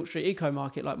 with the Short Street Eco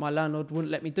Market, like my landlord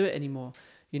wouldn't let me do it anymore,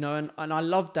 and I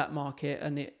loved that market,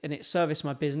 and it serviced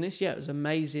my business. Yeah, it was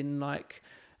amazing, like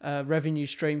revenue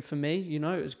stream for me,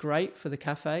 it was great for the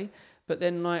cafe. But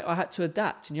then I had to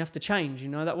adapt, and you have to change.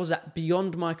 That was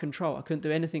beyond my control. I couldn't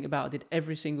do anything about it. I did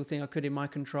every single thing I could in my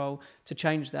control to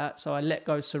change that. So I let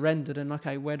go, surrendered, and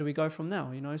okay, where do we go from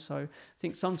now? So I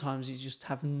think sometimes you just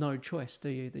have no choice, do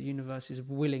you? The universe is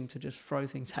willing to just throw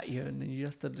things at you, and then you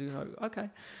have to go, okay.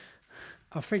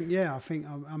 I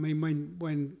mean,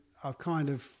 when I kind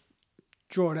of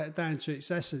draw that down to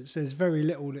its essence, there's very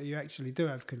little that you actually do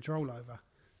have control over.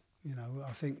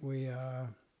 I think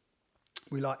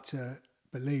we like to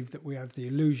believe that we have the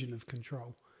illusion of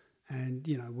control, and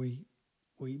we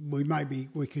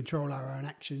control our own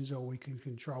actions, or we can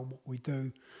control what we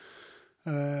do.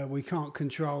 We can't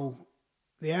control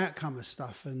the outcome of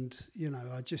stuff, and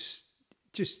I just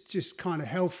kind of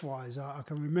health wise, I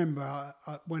can remember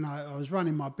when I was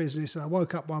running my business, and I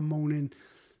woke up one morning.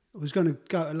 I was going to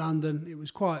go to London. It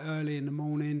was quite early in the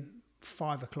morning,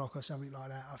 5 o'clock or something like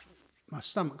that. My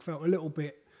stomach felt a little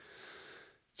bit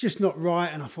just not right,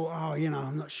 and I thought,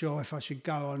 I'm not sure if I should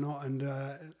go or not.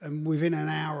 And within an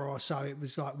hour or so, it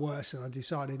was like worse, and I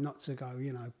decided not to go.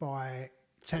 By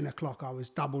 10 o'clock, I was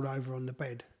doubled over on the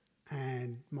bed,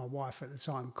 and my wife at the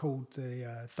time called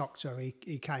the doctor.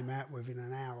 He came out within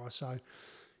an hour or so.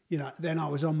 Then I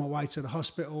was on my way to the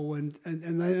hospital, and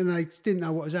they didn't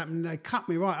know what was happening. They cut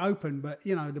me right open, but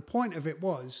the point of it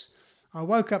was, I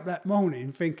woke up that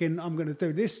morning thinking I'm going to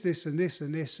do this, this, and this,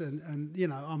 and this, and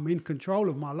I'm in control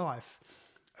of my life.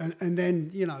 And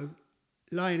then,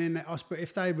 laying in that hospital,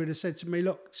 if they would have said to me,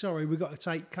 look, sorry, we've got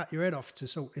to cut your head off to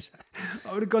sort this out,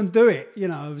 I would have gone do it.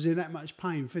 I was in that much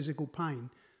pain, physical pain.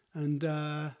 And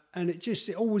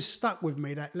it always stuck with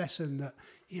me, that lesson that,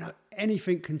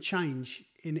 anything can change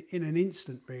in an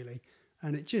instant, really.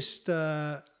 And it just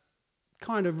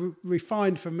kind of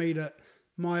refined for me that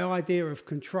my idea of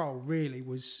control really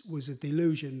was a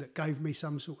delusion that gave me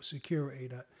some sort of security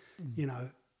that,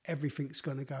 everything's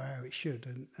going to go how it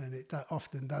should, and it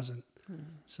often doesn't.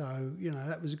 So,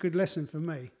 that was a good lesson for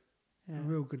me, a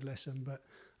real good lesson. But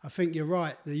I think you're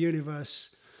right, the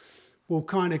universe will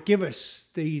kind of give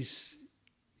us these,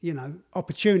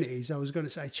 opportunities. I was going to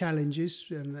say challenges,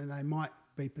 and they might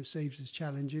be perceived as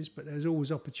challenges, but there's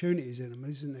always opportunities in them,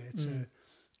 isn't there, to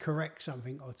correct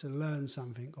something, or to learn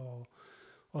something, or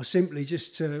simply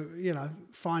just to,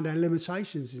 find our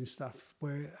limitations in stuff,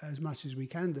 where as much as we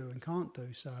can do and can't do.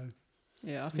 So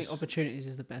yeah, I think opportunities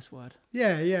is the best word.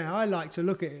 Yeah, I like to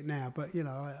look at it now, but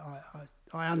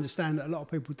I understand that a lot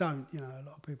of people don't. A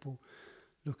lot of people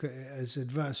look at it as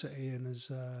adversity and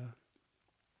as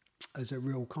a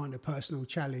real kind of personal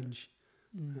challenge.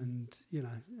 And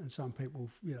and some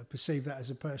people perceive that as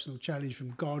a personal challenge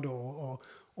from God, or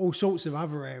all sorts of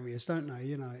other areas, don't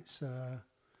they? It's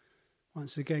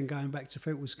once again going back to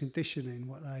people's conditioning,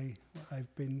 what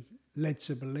they've been led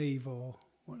to believe, or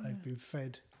what they've been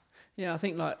fed. Yeah, I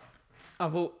think like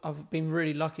I've been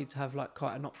really lucky to have like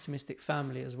quite an optimistic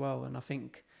family as well, and I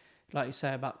think, like you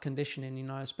say about conditioning,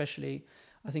 especially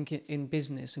I think in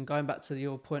business, and going back to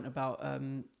your point about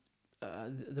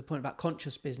the point about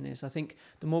conscious business, I think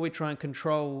the more we try and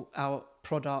control our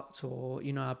product or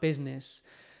our business,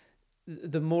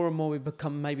 the more and more we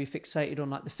become maybe fixated on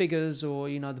like the figures, or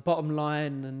the bottom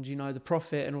line, and the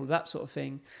profit and all that sort of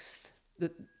thing.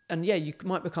 And yeah, you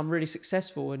might become really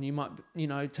successful, and you might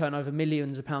turn over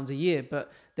millions of pounds a year,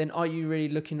 but then are you really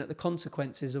looking at the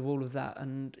consequences of all of that,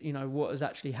 and what has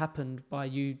actually happened by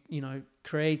you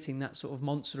creating that sort of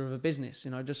monster of a business?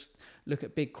 Just look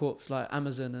at big corps like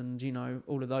Amazon and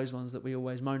all of those ones that we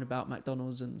always moan about,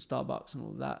 McDonald's and Starbucks and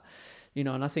all of that.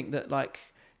 And I think that like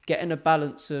getting a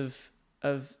balance of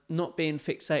not being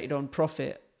fixated on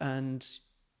profit and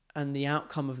the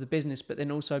outcome of the business, but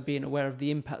then also being aware of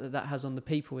the impact that has on the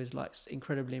people is like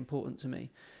incredibly important to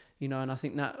me, you know. And I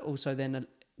think that also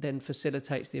then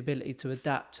facilitates the ability to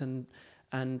adapt and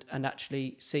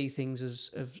actually see things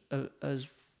as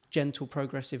gentle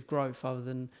progressive growth rather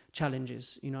than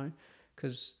challenges, you know,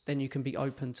 because then you can be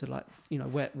open to, like, you know,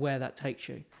 where that takes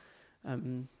you.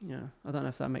 Yeah, I don't know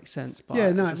if that makes sense, but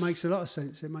yeah, no, it makes a lot of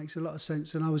sense. It makes a lot of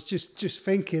sense. And I was just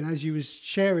thinking as you was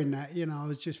sharing that, you know, I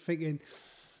was just thinking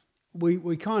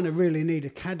we kind of really need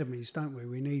academies, don't we?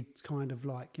 We need kind of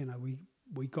like, you know,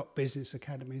 we got business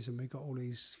academies and we got all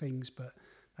these things, but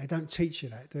they don't teach you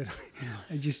that, do they? Yeah.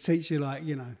 They just teach you, like,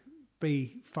 you know,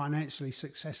 be financially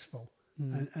successful.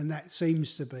 And that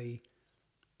seems to be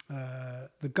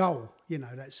the goal, you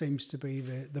know, that seems to be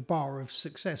the bar of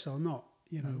success or not,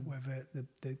 you know, whether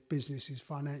the business is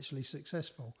financially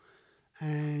successful.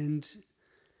 And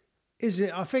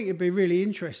I think it'd be really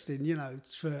interesting, you know,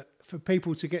 for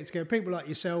people to get together, people like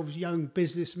yourselves, young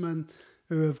businessmen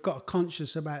who have got a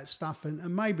conscience about stuff,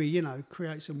 and maybe, you know,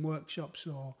 create some workshops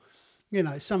or, you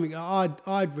know, something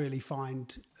I'd really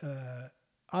find,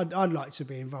 I'd like to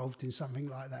be involved in something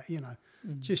like that, you know,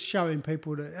 just showing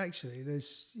people that actually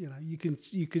there's, you know,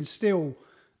 you can still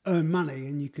earn money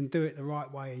and you can do it the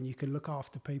right way and you can look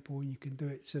after people and you can do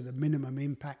it to the minimum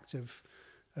impact of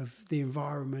the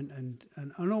environment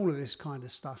and all of this kind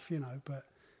of stuff, you know. But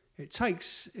it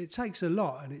takes a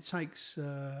lot, and it takes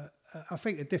I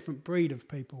think a different breed of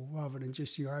people rather than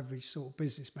just your average sort of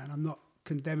businessman. I'm not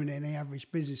condemning any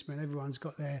average businessman. Everyone's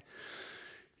got their,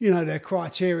 you know, their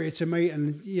criteria to meet,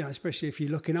 and, you know, especially if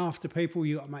you're looking after people,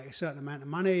 you got to make a certain amount of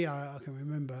money. I can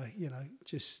remember, you know,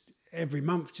 just every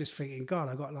month just thinking, God,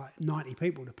 I've got like 90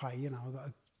 people to pay, you know, I've got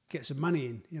to get some money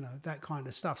in, you know, that kind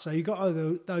of stuff. So you got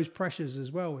those pressures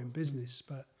as well in business.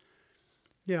 But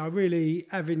yeah, I really,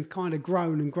 having kind of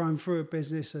grown through a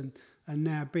business and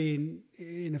now being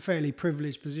in a fairly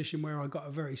privileged position where I got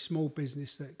a very small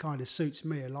business that kind of suits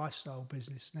me, a lifestyle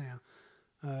business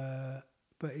now.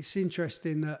 But it's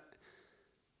interesting that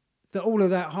all of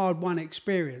that hard-won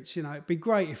experience, you know, it'd be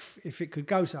great if it could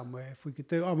go somewhere, if we could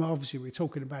do. I mean, obviously we're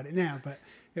talking about it now, but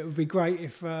it would be great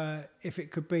if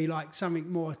it could be like something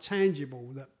more tangible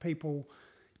that people,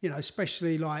 you know,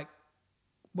 especially like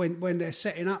when they're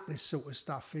setting up this sort of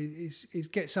stuff, is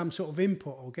get some sort of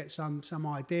input or get some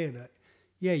idea that,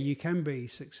 yeah, you can be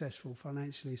successful,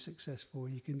 financially successful,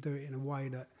 and you can do it in a way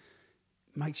that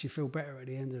makes you feel better at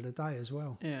the end of the day as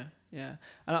well. Yeah, yeah.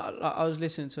 And I was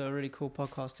listening to a really cool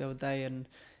podcast the other day, and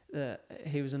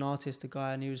he was an artist, a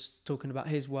guy, and he was talking about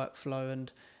his workflow,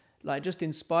 and like it just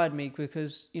inspired me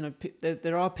because, you know,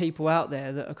 there are people out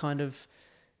there that are kind of,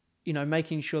 you know,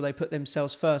 making sure they put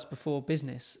themselves first before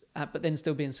business, but then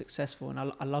still being successful. And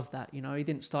I love that. You know, he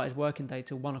didn't start his working day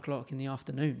till 1:00 in the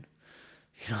afternoon.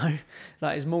 You know,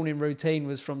 like his morning routine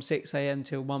was from 6 a.m.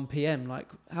 till 1 p.m. Like,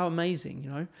 how amazing, you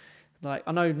know? Like,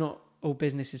 I know not all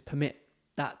businesses permit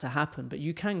that to happen, but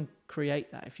you can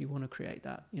create that if you want to create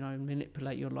that, you know, and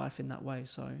manipulate your life in that way.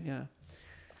 So, yeah.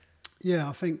 Yeah,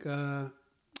 I think, I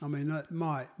mean,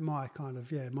 my kind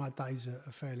of, yeah, my days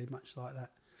are fairly much like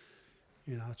that.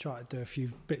 You know, I try to do a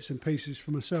few bits and pieces for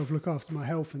myself, look after my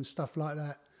health and stuff like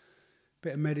that.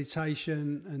 Bit of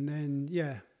meditation, and then,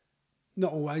 yeah,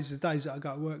 not always. The days that I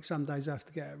go to work, some days I have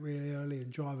to get up really early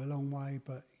and drive a long way,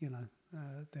 but, you know,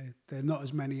 they're not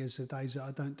as many as the days that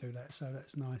I don't do that, so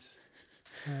that's nice.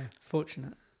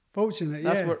 Fortunate,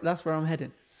 yeah. That's where I'm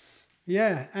heading.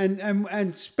 Yeah,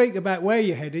 and speak about where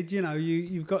you're headed. You know,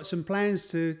 you've got some plans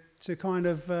to kind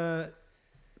of.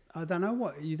 I don't know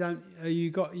what you don't. You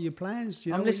got your plans? Do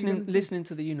you know I'm listening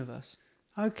to the universe.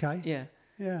 Okay. Yeah.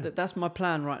 Yeah. That's my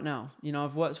plan right now. You know,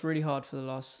 I've worked really hard for the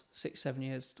last 6-7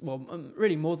 years. Well,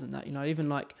 really more than that. You know, even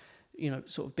like, you know,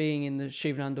 sort of being in the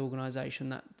Shivananda organisation,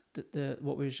 that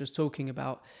what we was just talking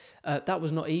about, that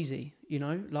was not easy. You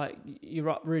know, like you're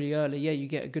up really early. Yeah, you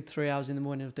get a good 3 hours in the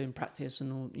morning of doing practice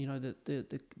and all. You know,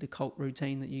 the cult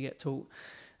routine that you get taught.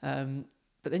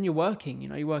 But then you're working. You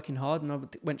know, you're working hard, and I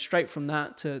went straight from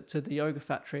that to the yoga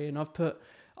factory, and I've put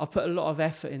a lot of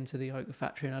effort into the yoga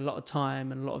factory and a lot of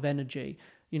time and a lot of energy,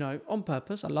 you know, on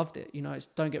purpose. I loved it. You know,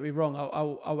 don't get me wrong.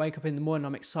 I wake up in the morning,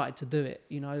 I'm excited to do it.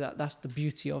 You know, that's the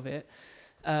beauty of it.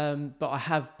 But I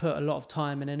have put a lot of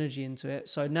time and energy into it.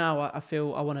 So now I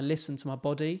feel I want to listen to my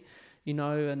body, you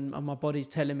know, and my body's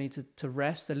telling me to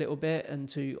rest a little bit and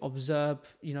to observe,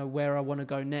 you know, where I want to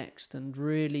go next and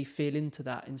really feel into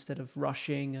that instead of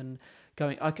rushing and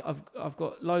going. I've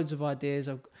got loads of ideas.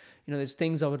 You know, there's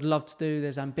things I would love to do.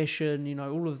 There's ambition, you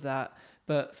know, all of that.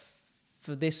 But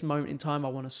for this moment in time, I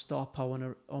want to stop. I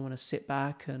want to sit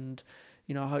back and,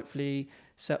 you know, hopefully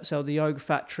sell the yoga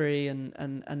factory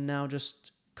and now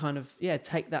just kind of,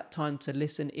 take that time to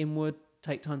listen inward,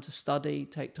 take time to study,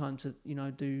 take time to,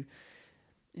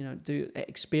 do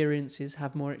experiences,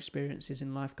 have more experiences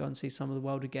in life, go and see some of the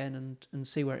world again, and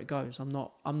see where it goes. I'm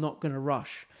not going to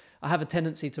rush. I have a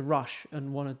tendency to rush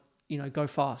and want to, go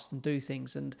fast and do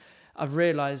things. And I've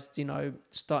realized,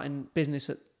 starting business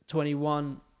at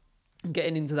 21,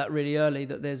 getting into that really early,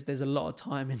 that there's a lot of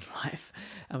time in life,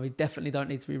 and we definitely don't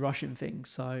need to be rushing things.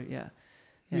 So yeah,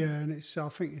 and I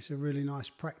think it's a really nice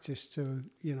practice to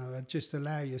just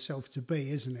allow yourself to be,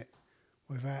 isn't it,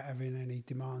 without having any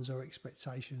demands or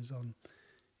expectations on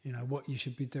what you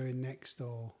should be doing next,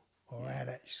 or how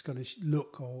that's going to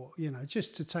look, or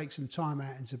just to take some time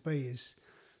out and to be is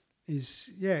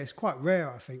it's quite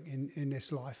rare, I think, in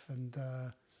this life. And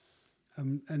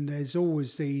there's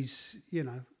always these,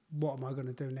 what am I going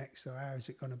to do next, or how is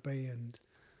it going to be? And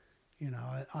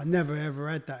I never ever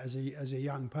had that as a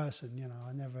young person.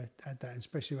 I never had that, and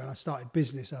especially when I started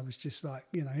business, I was just like,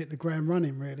 hit the ground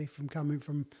running, really, from coming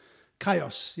from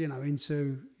chaos,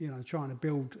 into trying to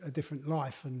build a different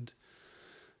life. And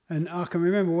I can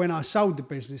remember when I sold the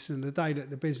business and the day that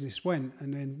the business went,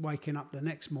 and then waking up the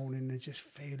next morning and just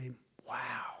feeling,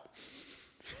 wow,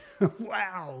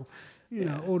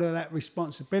 all of that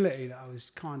responsibility that I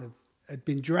was had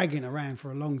been dragging around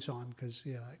for a long time, because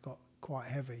it got quite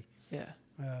heavy.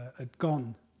 Had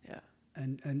gone.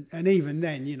 And even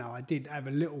then, I did have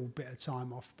a little bit of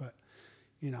time off, but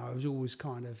I was always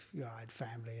kind of, I had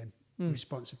family and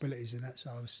responsibilities and that, so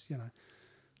I was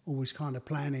always kind of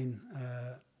planning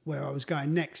where I was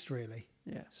going next, really.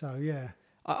 So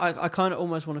I kind of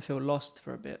almost want to feel lost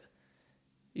for a bit.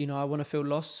 I want to feel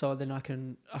lost, so then I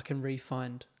can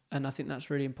re-find. And I think that's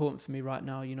really important for me right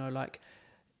now.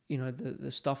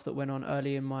 The stuff that went on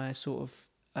early in my sort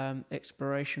of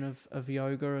exploration of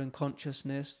yoga and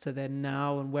consciousness, to then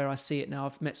now, and where I see it now.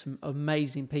 I've met some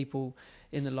amazing people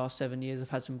in the last 7 years.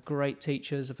 I've had some great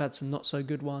teachers. I've had some not so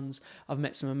good ones. I've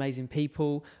met some amazing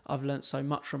people. I've learnt so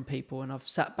much from people, and I've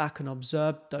sat back and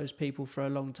observed those people for a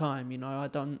long time.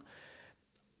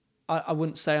 I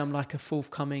wouldn't say I'm like a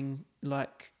forthcoming,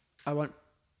 like, I won't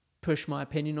push my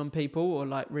opinion on people or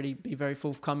like really be very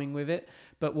forthcoming with it.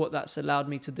 But what that's allowed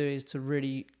me to do is to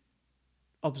really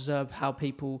observe how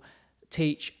people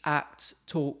teach, act,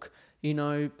 talk,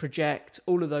 project,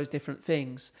 all of those different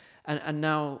things. And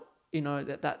now,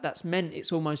 that's meant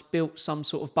it's almost built some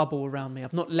sort of bubble around me.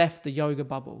 I've not left the yoga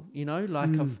bubble,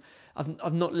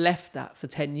 I've not left that for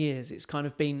 10 years. It's kind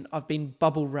of I've been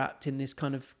bubble wrapped in this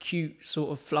kind of cute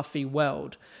sort of fluffy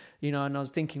world, and I was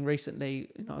thinking recently,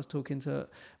 I was talking to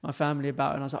my family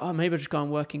about it, and I was like, maybe I'll just go and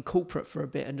work in corporate for a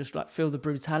bit and just like feel the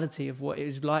brutality of what it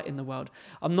is like in the world.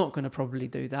 I'm not going to probably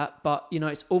do that, but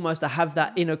it's almost, I have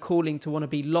that inner calling to want to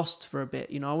be lost for a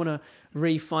bit. I want to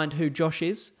re-find who Josh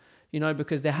is,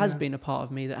 because there has been a part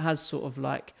of me that has sort of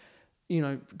like,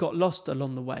 got lost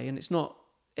along the way, and it's not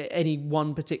any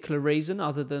one particular reason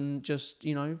other than just,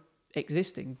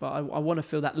 existing. But I want to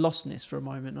feel that lostness for a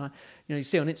moment. And you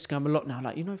see on Instagram a lot now,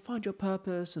 like, find your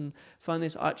purpose and find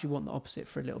this. I actually want the opposite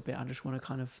for a little bit. I just want to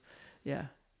kind of,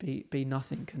 be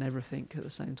nothing and everything at the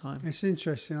same time. It's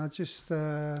interesting. I just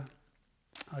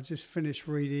finished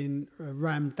reading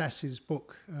Ram Dass's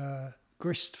book,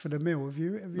 Grist for the Mill. Have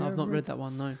you No, I've not read that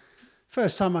one, no.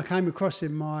 First time I came across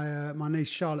him, my niece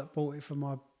Charlotte bought it for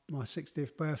my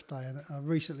 60th birthday, and I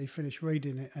recently finished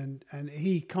reading it, and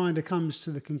he kind of comes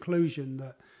to the conclusion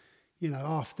that,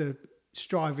 after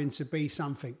striving to be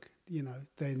something,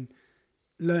 then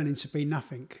learning to be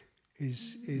nothing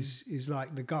is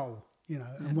like the goal,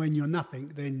 and when you're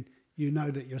nothing, then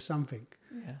that you're something.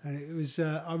 And it was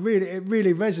it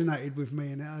really resonated with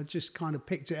me, and I just kind of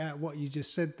picked it out what you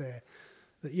just said there,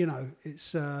 that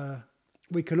it's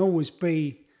we can always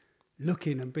be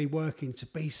looking and be working to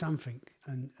be something,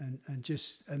 and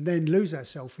then lose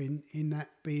ourselves in that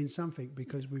being something,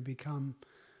 because we become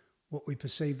what we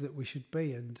perceive that we should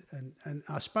be. And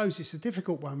I suppose it's a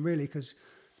difficult one, really, because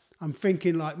I'm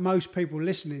thinking, like most people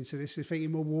listening to this are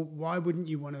thinking, well, why wouldn't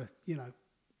you want to,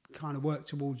 kind of work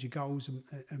towards your goals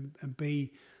and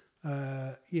be,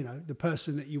 the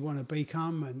person that you want to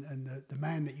become, and the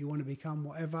man that you want to become,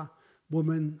 whatever,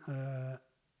 woman.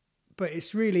 But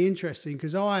it's really interesting,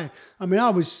 because I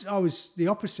was the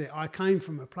opposite. I came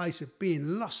from a place of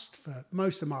being lost for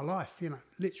most of my life,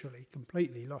 literally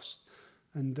completely lost,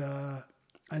 and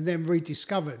then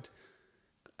rediscovered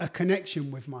a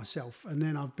connection with myself. And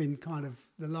then I've been kind of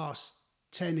the last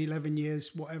 10, 11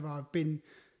 years, whatever, I've been,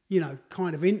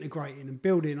 kind of integrating and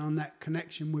building on that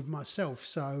connection with myself.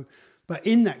 So, but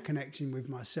in that connection with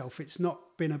myself, it's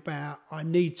not been about I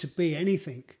need to be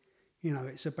anything,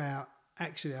 it's about,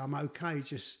 actually, I'm okay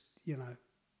just,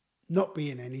 not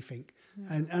being anything.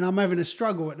 And I'm having a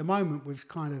struggle at the moment with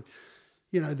kind of,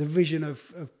 the vision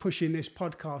of pushing this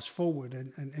podcast forward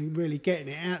and really getting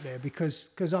it out there because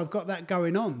I've got that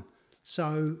going on.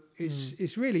 So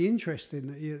it's really interesting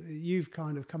that you've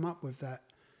kind of come up with that.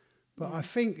 But I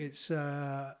think it's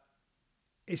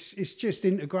just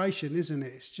integration, isn't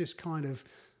it? It's just kind of,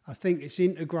 I think it's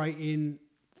integrating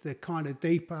the kind of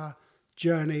deeper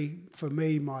journey for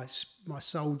me, my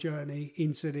soul journey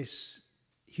into this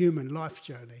human life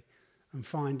journey, and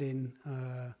finding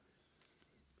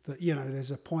that,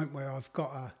 there's a point where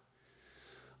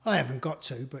I haven't got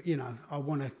to, but, I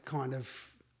want to kind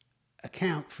of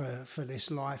account for this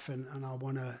life and I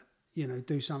want to,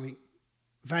 do something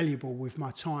valuable with my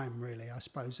time, really. I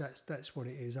suppose that's what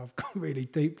it is. I've got really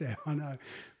deep there, I know.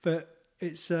 But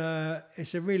it's a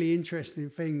really interesting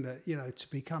thing that, to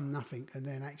become nothing and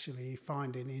then actually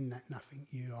finding in that nothing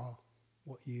you are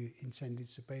what you intended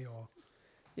to be. Or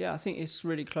yeah, I think it's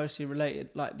really closely related.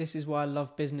 Like, this is why I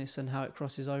love business and how it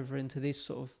crosses over into this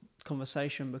sort of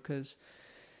conversation, because,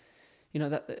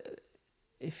 that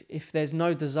if there's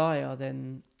no desire,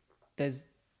 then there's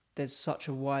such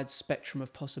a wide spectrum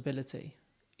of possibility,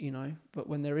 But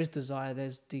when there is desire,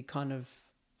 there's the kind of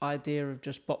idea of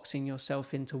just boxing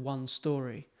yourself into one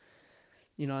story,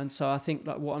 And so I think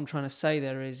like what I'm trying to say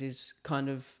there is kind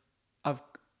of, I've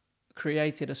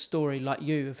created a story like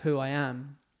you of who I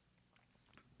am,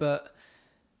 but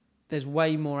there's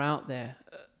way more out there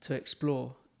to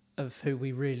explore of who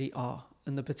we really are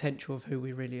and the potential of who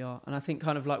we really are. And I think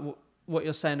kind of like what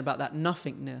you're saying about that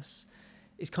nothingness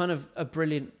is kind of a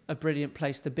brilliant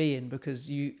place to be in, because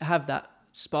you have that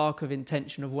spark of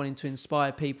intention of wanting to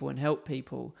inspire people and help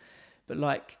people, but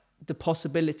like the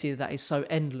possibility of that is so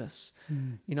endless,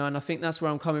 And I think that's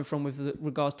where I'm coming from with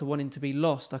regards to wanting to be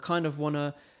lost. I kind of want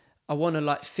to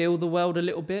like feel the world a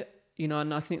little bit,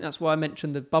 and I think that's why I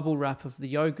mentioned the bubble wrap of the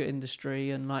yoga industry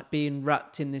and like being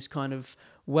wrapped in this kind of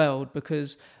world,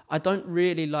 because I don't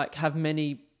really like have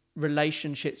many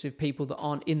relationships with people that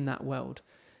aren't in that world,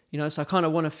 so I kind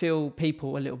of want to feel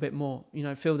people a little bit more,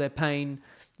 feel their pain,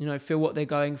 feel what they're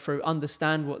going through,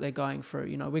 understand what they're going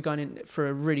through. We're going in for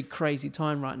a really crazy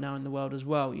time right now in the world as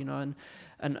well,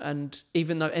 and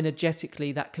even though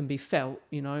energetically that can be felt,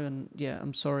 and yeah,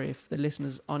 I'm sorry if the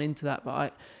listeners aren't into that,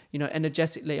 but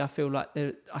energetically I feel like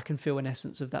I can feel an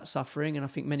essence of that suffering, and I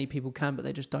think many people can, but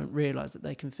they just don't realise that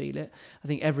they can feel it. I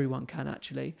think everyone can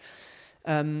actually.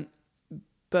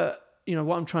 But,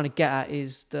 what I'm trying to get at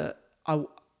is that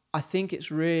I think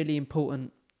it's really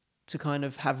important to kind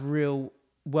of have real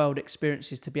world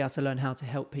experiences to be able to learn how to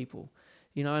help people,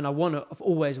 and I've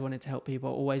always wanted to help people.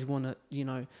 I always want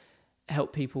to,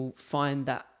 help people find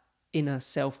that inner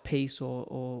self peace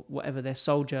or whatever their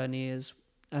soul journey is,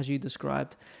 as you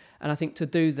described. And I think to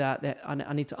do that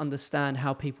I need to understand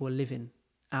how people are living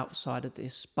outside of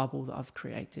this bubble that I've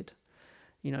created,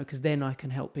 because then I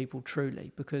can help people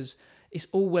truly. Because it's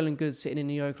all well and good sitting in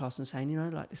a yoga class and saying,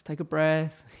 like, let's take a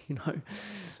breath,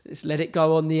 let's let it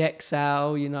go on the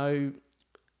exhale,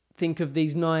 think of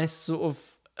these nice sort of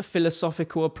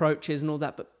philosophical approaches and all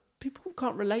that, but people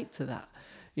can't relate to that.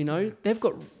 They've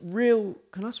got real,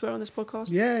 can I swear on this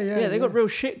podcast? Yeah, they've got real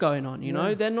shit going on,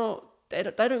 they're not, they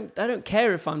don't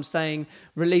care if I'm saying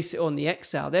release it on the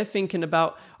exhale. They're thinking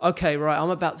about, okay, right, I'm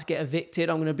about to get evicted,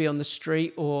 I'm going to be on the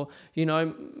street, or,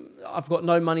 I've got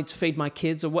no money to feed my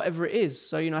kids, or whatever it is.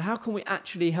 So, how can we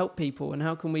actually help people, and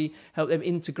how can we help them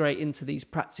integrate into these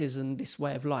practices and this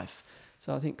way of life?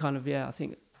 So I think I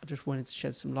just wanted to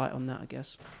shed some light on that, I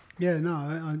guess. Yeah, no,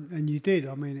 and you did.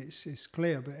 I mean, it's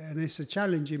clear, and it's a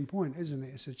challenging point, isn't it?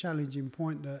 It's a challenging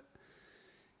point that,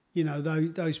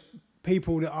 those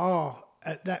people that are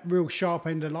at that real sharp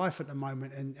end of life at the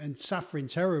moment and suffering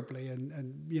terribly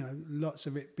and lots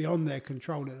of it beyond their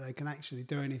control that they can actually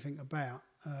do anything about.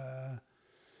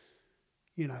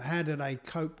 How do they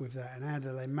cope with that, and how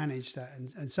do they manage that?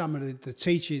 And some of the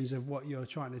teachings of what you're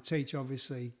trying to teach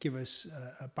obviously give us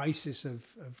a basis of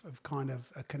kind of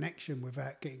a connection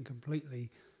without getting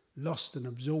completely lost and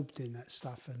absorbed in that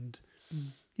stuff. And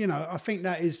I think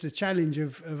that is the challenge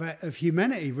of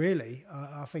humanity, really.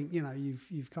 I think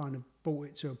you've kind of brought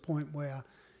it to a point where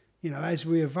as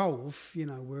we evolve,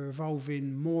 we're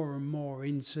evolving more and more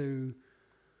into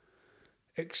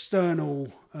external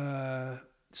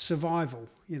survival.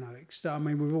 I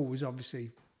mean, we've always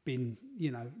obviously been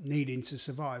needing to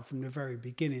survive from the very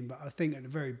beginning, but I think at the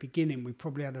very beginning we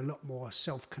probably had a lot more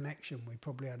self-connection. We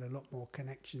probably had a lot more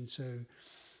connection to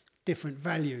different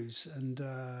values, and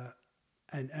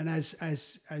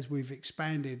as we've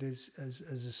expanded as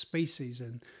a species,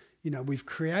 and we've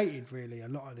created really a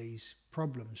lot of these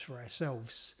problems for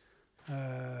ourselves,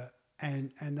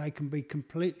 and they can be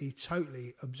completely,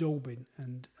 totally absorbing,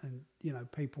 and you know,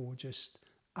 people are just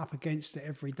up against it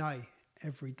every day,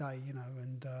 you know,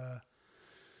 and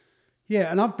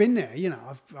yeah, and I've been there, you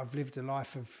know, I've lived a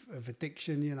life of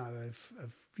addiction, you know, of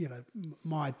you know,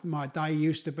 my day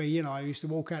used to be, you know, I used to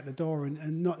walk out the door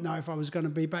and not know if I was going to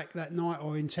be back that night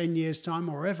or in 10 years time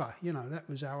or ever, you know, that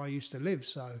was how I used to live.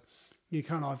 So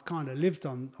I've kind of lived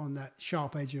on that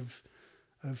sharp edge of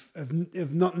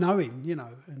not knowing, you know,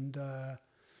 and I'm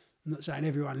not saying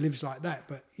everyone lives like that,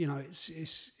 but you know,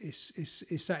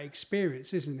 it's that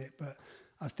experience, isn't it? But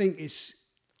I think it's,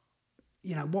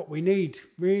 you know, what we need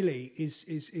really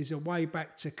is a way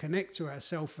back to connect to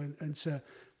ourselves and to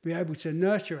be able to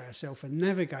nurture ourselves and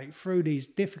navigate through these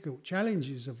difficult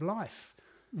challenges of life.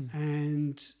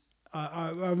 And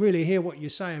I really hear what you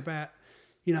say about,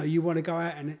 you know, you want to go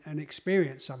out and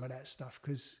experience some of that stuff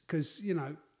because you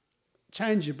know,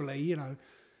 tangibly, you know,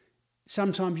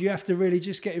 sometimes you have to really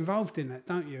just get involved in that,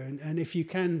 don't you? And if you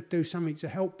can do something to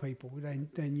help people,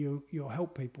 then you'll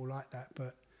help people like that.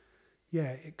 But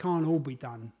yeah, it can't all be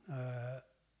done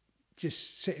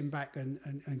just sitting back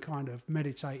and kind of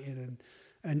meditating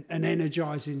and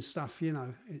energizing stuff, you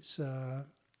know. It's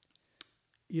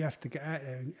you have to get out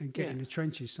there and get in the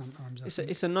trenches sometimes.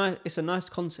 It's a nice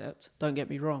concept, don't get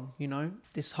me wrong, you know.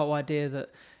 This whole idea that,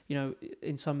 you know,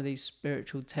 in some of these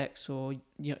spiritual texts or,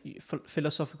 you know,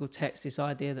 philosophical texts, this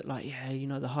idea that, like, yeah, you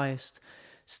know, the highest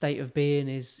state of being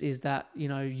is that, you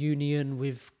know, union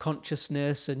with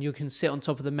consciousness, and you can sit on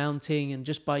top of the mountain, and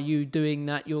just by you doing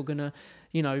that, you're gonna,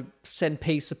 you know, send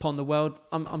peace upon the world.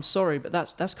 I'm sorry, but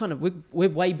that's kind of, we're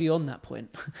way beyond that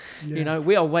point. Yeah. You know,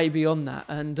 we are way beyond that,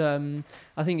 and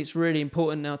I think it's really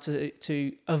important now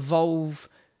to evolve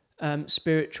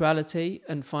spirituality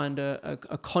and find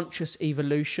a conscious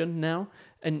evolution now,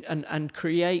 and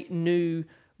create new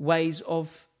ways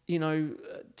of, you know,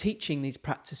 teaching these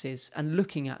practices and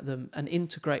looking at them and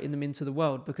integrating them into the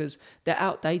world, because they're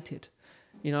outdated.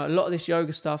 You know, a lot of this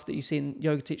yoga stuff that you see in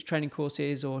yoga teacher training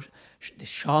courses, or the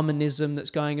shamanism that's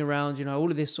going around, you know,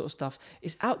 all of this sort of stuff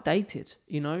is outdated,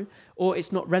 you know, or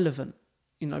it's not relevant,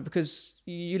 you know, because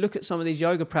you look at some of these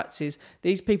yoga practices,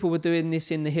 these people were doing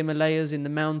this in the Himalayas, in the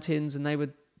mountains, and they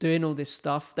were doing all this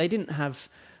stuff. They didn't have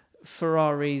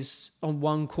Ferraris on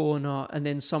one corner and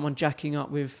then someone jacking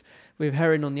up with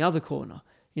heroin on the other corner.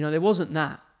 You know, there wasn't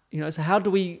that. You know, so how do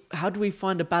we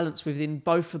find a balance within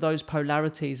both of those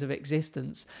polarities of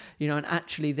existence, you know, and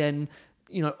actually then,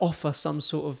 you know, offer some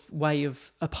sort of way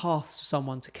of a path to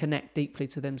someone to connect deeply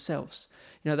to themselves.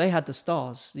 You know, they had the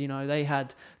stars, you know, they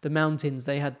had the mountains,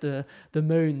 they had the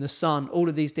moon, the sun, all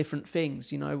of these different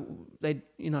things, you know,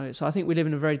 so I think we live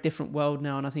in a very different world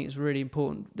now, and I think it's really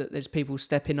important that there's people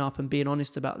stepping up and being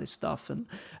honest about this stuff and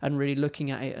really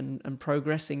looking at it and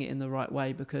progressing it in the right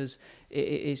way, because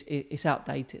it's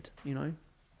outdated, you know.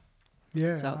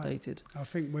 Yeah, it's outdated. I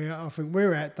think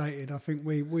we're outdated. I think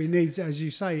we need, as you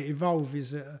say, evolve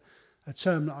is a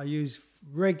term that I use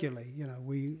regularly. You know,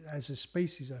 we as a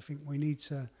species, I think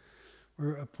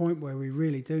we're at a point where we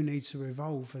really do need to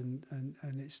evolve, and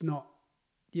it's not,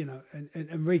 you know, and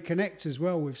reconnect as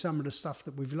well with some of the stuff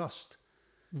that we've lost.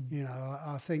 You know,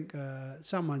 I think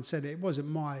someone said, it wasn't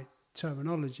my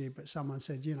terminology, but someone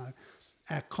said, you know,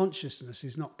 our consciousness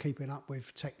is not keeping up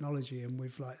with technology and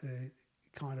with like the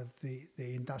kind of the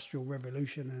industrial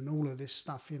revolution and all of this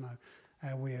stuff, you know,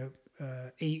 how we're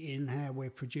eating, how we're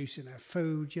producing our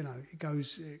food, you know,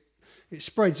 it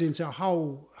spreads into a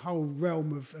whole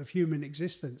realm of human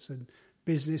existence and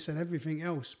business and everything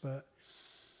else. But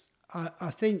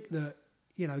I think that,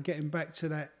 you know, getting back to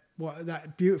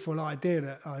that beautiful idea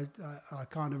that I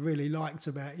kind of really liked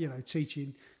about, you know,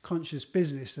 teaching conscious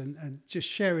business and just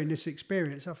sharing this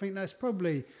experience, I think that's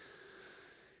probably,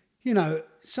 you know,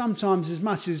 sometimes as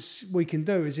much as we can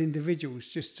do as individuals,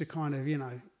 just to kind of, you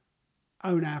know,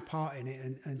 own our part in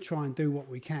it and try and do what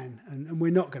we can. And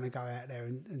we're not going to go out there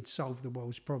and solve the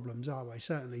world's problems, are we?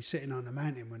 Certainly sitting on a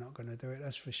mountain, we're not going to do it,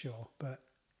 that's for sure. But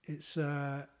it's,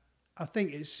 I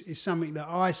think it's something that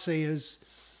I see as,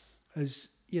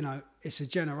 you know, it's a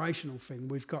generational thing.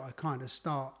 We've got to kind of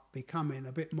start becoming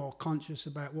a bit more conscious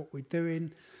about what we're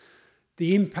doing,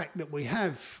 the impact that we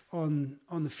have on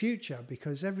the future,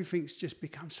 because everything's just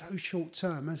become so short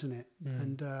term, hasn't it?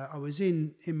 And I was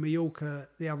in Mallorca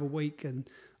the other week, and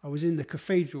I was in the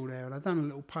cathedral there, and I've done a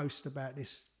little post about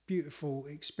this beautiful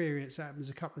experience that happens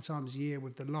a couple of times a year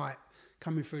with the light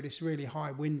coming through this really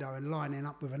high window and lining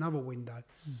up with another window.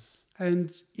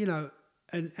 And, you know,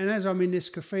 and as I'm in this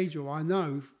cathedral, I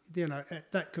know, you know,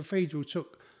 that cathedral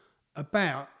took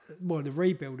about, well, the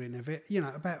rebuilding of it,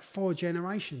 about 4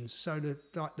 generations. So the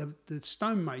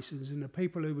stonemasons and the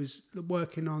people who was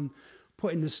working on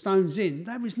putting the stones in,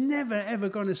 they was never ever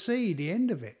going to see the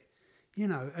end of it,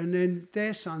 and then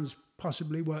their sons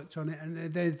possibly worked on it,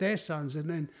 and their sons, and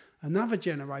then another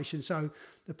generation. So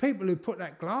the people who put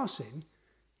that glass in,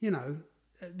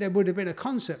 there would have been a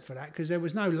concept for that, because there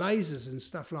was no lasers and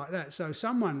stuff like that. So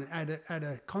someone had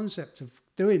a concept of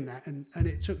doing that, and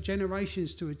it took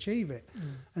generations to achieve it.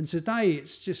 And today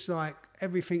it's just like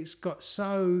everything's got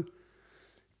so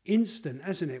instant,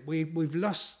 hasn't it? We've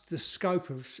lost the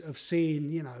scope of seeing,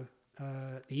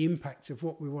 the impact of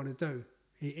what we want to do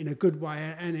in a good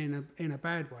way and in a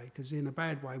bad way, because in a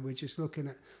bad way we're just looking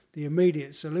at the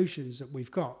immediate solutions that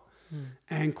we've got.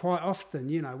 And quite often,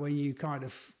 when you kind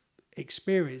of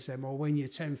experience them, or when you're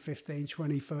 10, 15,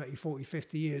 20, 30, 40,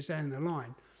 50 years down the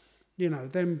line,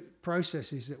 them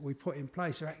processes that we put in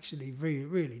place are actually really,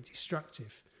 really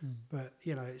destructive. But,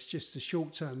 it's just a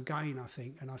short-term gain, I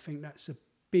think. And I think that's a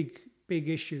big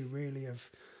issue, really,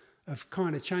 of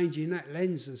kind of changing that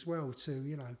lens as well to,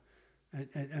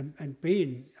 and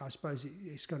being, I suppose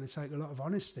it's going to take a lot of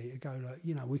honesty to go, like,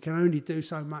 we can only do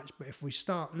so much, but if we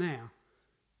start now,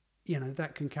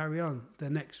 that can carry on. The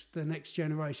next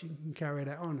generation can carry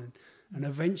that on, and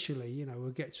eventually,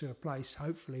 we'll get to a place,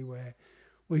 hopefully, where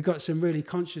we've got some really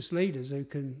conscious leaders who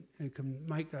can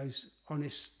make those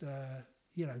honest,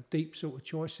 deep sort of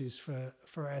choices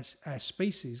for our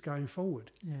species going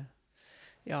forward.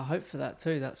 Yeah, I hope for that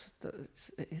too.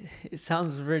 It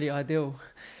sounds really ideal.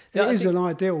 It is an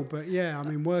ideal, but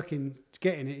working to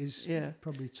getting it is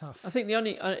probably tough. I think the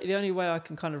only way I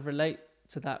can kind of relate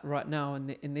to that right now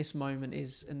in this moment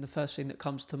is, and the first thing that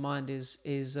comes to mind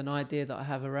is an idea that I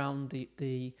have around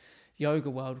the yoga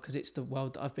world, because it's the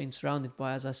world that I've been surrounded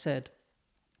by, as I said.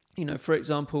 For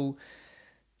example,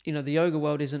 the yoga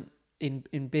world isn't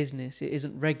in business, it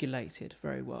isn't regulated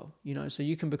very well. So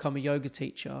you can become a yoga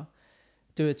teacher,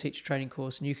 do a teacher training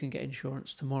course, and you can get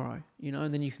insurance tomorrow,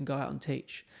 and then you can go out and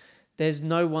teach. There's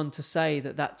no one to say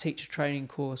that teacher training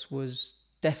course was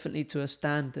definitely to a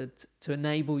standard to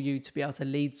enable you to be able to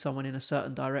lead someone in a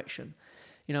certain direction.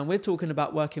 And we're talking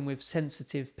about working with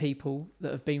sensitive people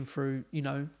that have been through,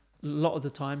 a lot of the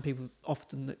time, people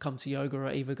often that come to yoga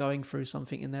are either going through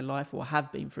something in their life or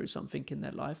have been through something in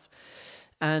their life.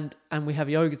 And we have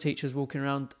yoga teachers walking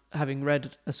around having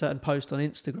read a certain post on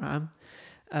Instagram,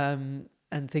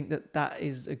 and think that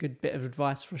is a good bit of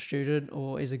advice for a student,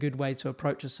 or is a good way to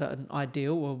approach a certain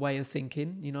ideal or way of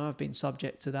thinking. I've been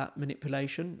subject to that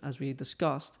manipulation, as we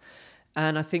discussed.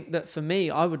 And I think that for me,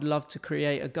 I would love to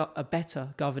create a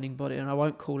better governing body, and I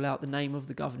won't call out the name of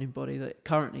the governing body that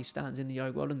currently stands in the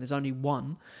yoga world, and there's only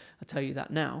one, I'll tell you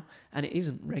that now, and it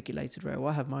isn't regulated very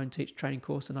well. I have my own teacher training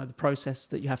course, and I know the process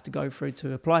that you have to go through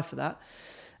to apply for that.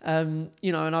 And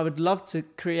I would love to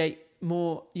create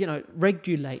more,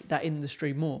 regulate that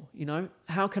industry more.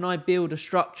 How can I build a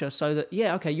structure so that,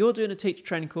 you're doing a teacher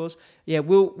training course,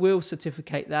 we'll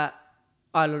certificate that,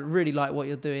 I really like what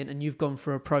you're doing, and you've gone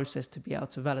through a process to be able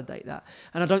to validate that.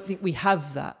 And I don't think we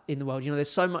have that in the world.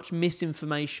 There's so much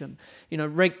misinformation.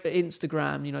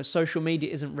 Instagram, social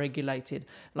media isn't regulated.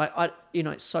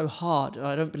 It's so hard.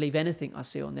 I don't believe anything I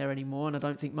see on there anymore, and I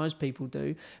don't think most people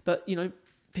do. But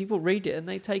people read it and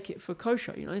they take it for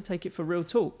kosher. They take it for real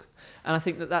talk. And I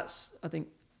think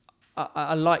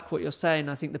I like what you're saying.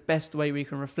 I think the best way we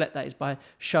can reflect that is by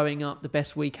showing up the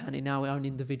best we can in our own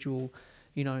individual,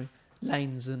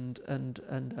 lanes and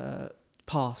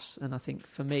paths. And I think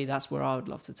for me, that's where I would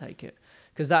love to take it,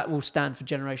 because that will stand for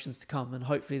generations to come, and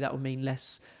hopefully that will mean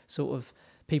less sort of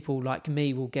people like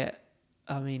me will get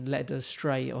led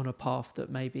astray on a path that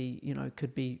maybe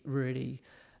could be really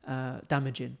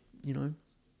damaging.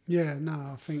 Yeah,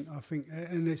 no, I think,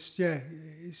 and it's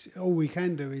all we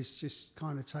can do is just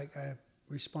kind of take our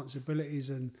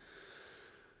responsibilities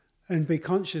and be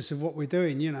conscious of what we're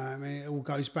doing. It all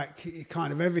goes back,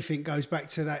 everything goes back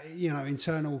to that,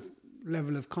 internal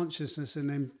level of consciousness, and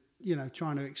then,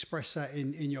 trying to express that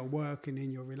in your work and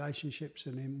in your relationships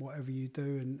and in whatever you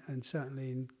do, and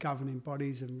certainly in governing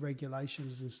bodies and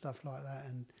regulations and stuff like that.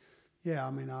 And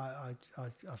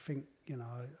I think,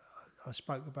 I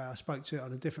spoke to it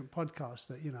on a different podcast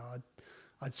that,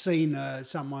 I'd seen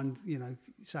someone,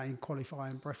 saying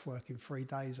qualifying breathwork in 3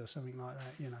 days or something like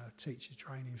that, a teacher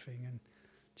training thing, and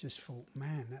just thought,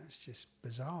 man, that's just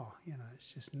bizarre.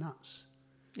 It's just nuts.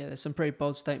 Yeah, there's some pretty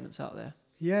bold statements out there.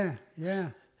 Yeah.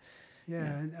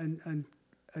 And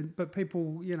but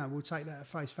people, will take that at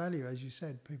face value, as you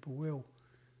said. People will,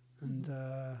 and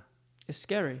it's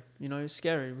scary. It's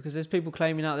scary because there's people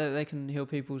claiming out there that they can heal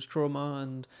people's trauma,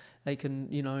 and they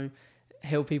can,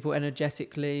 heal people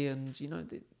energetically, and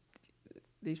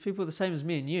these people are the same as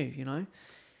me and you.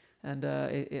 And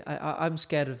I'm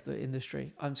scared of the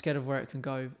industry. I'm scared of where it can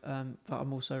go, but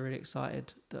I'm also really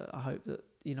excited that I hope that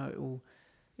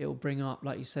it will bring up,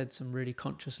 like you said, some really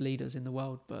conscious leaders in the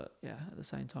world. But yeah, at the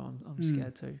same time, I'm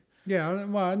scared too. Yeah,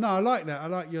 well, no, I like that. I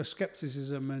like your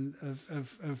skepticism and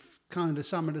of kind of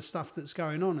some of the stuff that's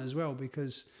going on as well,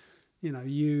 because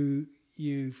you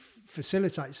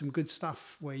facilitate some good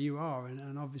stuff where you are,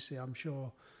 and obviously I'm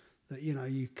sure that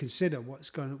you consider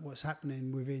what's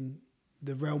happening within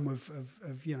the realm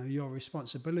of your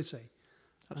responsibility.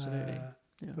 Absolutely.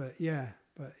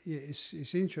 But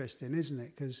it's interesting, isn't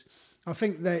it? Because I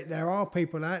think there are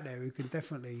people out there who can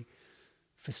definitely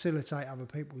facilitate other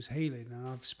people's healing, and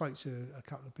I've spoke to a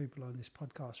couple of people on this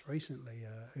podcast recently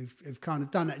who've kind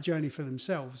of done that journey for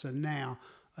themselves, and now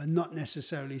are not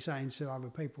necessarily saying to other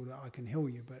people that I can heal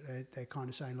you, but they're kind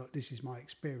of saying, look, this is my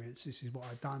experience, this is what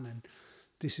I've done, and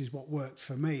this is what worked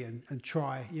for me, and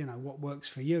try what works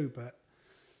for you, but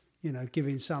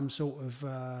giving some sort of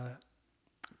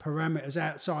parameters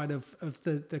outside of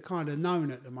the kind of known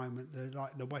at the moment,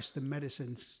 the Western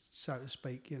medicine, so to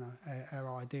speak,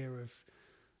 our idea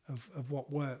of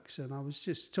what works. And I was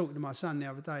just talking to my son the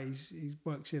other day. He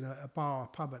works in a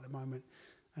pub at the moment,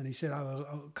 and he said,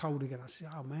 "Oh, cold again." I said,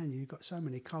 "Oh man, you've got so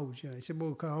many colds." He said,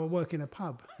 "Well, I work in a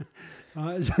pub."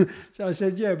 So I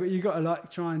said, "Yeah, but you got to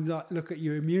try and look at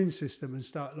your immune system and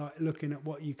start looking at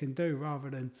what you can do rather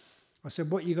than." I said,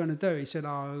 "What are you going to do?" He said,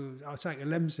 "Oh, I'll take a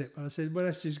Lemsip." And I said, "Well,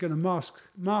 that's just going to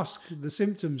mask the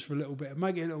symptoms for a little bit and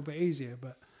make it a little bit easier."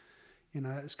 But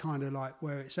it's kind of like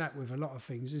where it's at with a lot of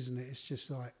things, isn't it? It's just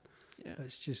like,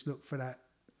 let's just look for that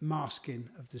masking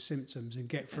of the symptoms and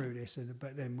get through this,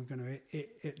 but then we're going to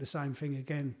hit the same thing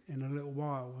again in a little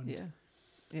while. And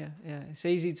Yeah. It's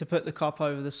easy to put the cup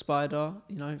over the spider.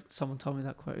 Someone told me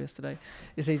that quote yesterday.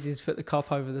 It's easy to put the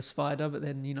cup over the spider, but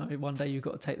then one day you've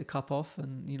got to take the cup off,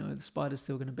 and the spider's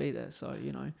still going to be there. So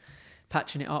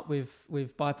patching it up with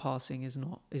bypassing is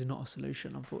not a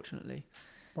solution, unfortunately.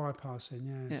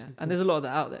 Bypassing, yeah. And there's a lot of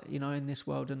that out there, in this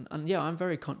world. And yeah, I'm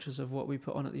very conscious of what we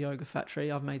put on at the Yoga Factory.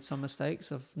 I've made some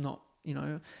mistakes. I've not,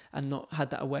 and not had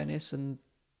that awareness. And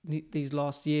these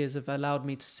last years have allowed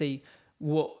me to see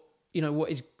what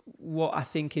I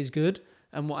think is good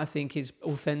and what I think is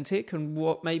authentic and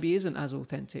what maybe isn't as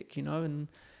authentic, and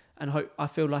I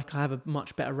feel like I have a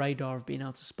much better radar of being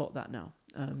able to spot that now.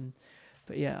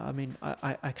 But yeah, I mean,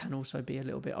 I can also be a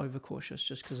little bit overcautious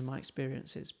just because of my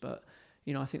experiences. But,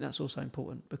 I think that's also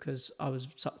important because I was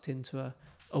sucked into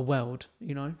a world,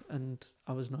 and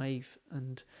I was naive.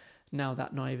 And now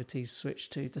that naivety's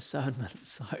switched to discernment.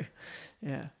 So,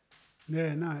 yeah.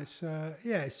 Yeah, no,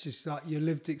 it's just like your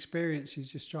lived experience. You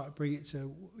just try to bring it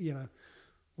to,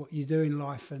 what you do in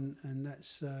life, and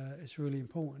that's it's really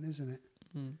important, isn't it?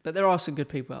 But there are some good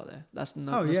people out there. There's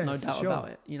no doubt about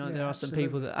it. There are some absolutely.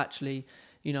 people that actually,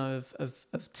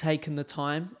 have taken the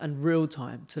time and real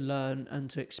time to learn and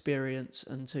to experience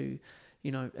and to,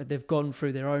 they've gone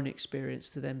through their own experience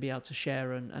to then be able to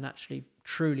share and actually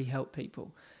truly help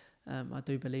people. I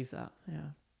do believe that.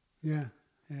 Yeah,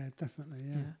 definitely.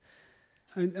 Yeah.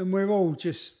 And we're all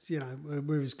just,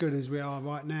 we're as good as we are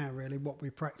right now, really, what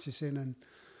we're practicing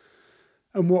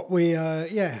and what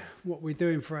what we're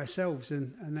doing for ourselves,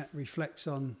 and that reflects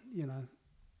on,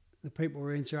 the people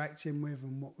we're interacting with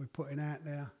and what we're putting out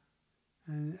there.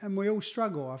 And we all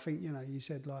struggle. I think, you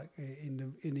said like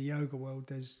in the yoga world,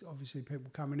 there's obviously people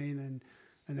coming in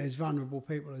and there's vulnerable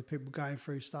people, there's people going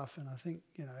through stuff. And I think,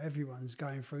 everyone's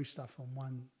going through stuff on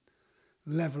one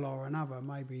level or another,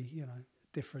 maybe,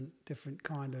 different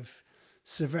kind of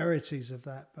severities of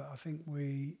that, but I think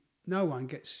no one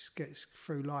gets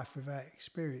through life without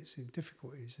experiencing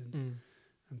difficulties and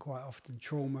quite often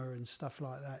trauma and stuff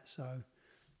like that. So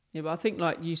yeah, but I think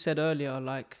like you said earlier,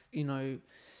 like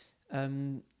our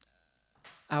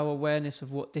awareness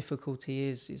of what difficulty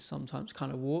is sometimes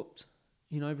kind of warped,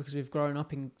 because we've grown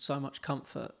up in so much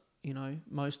comfort.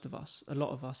 Most of us, a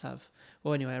lot of us have,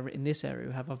 well anyway, in this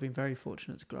area I've been very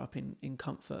fortunate to grow up in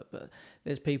comfort, but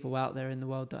there's people out there in the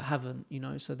world that haven't,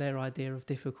 so their idea of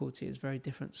difficulty is very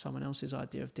different to someone else's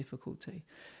idea of difficulty.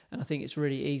 And I think it's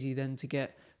really easy then to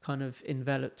get kind of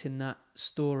enveloped in that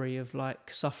story of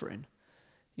like suffering,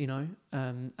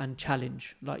 and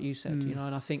challenge, like you said, and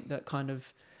I think that kind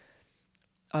of,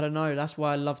 I don't know, that's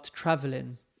why I loved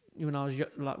traveling when I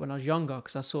was younger,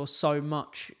 because I saw so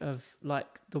much of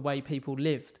like the way people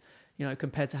lived,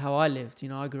 compared to how I lived.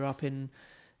 I grew up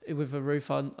with a roof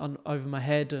on over my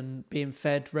head and being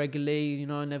fed regularly.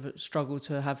 I never struggled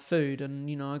to have food,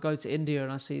 and I go to India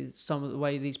and I see some of the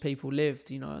way these people lived,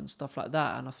 and stuff like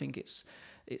that, and I think it's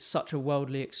it's such a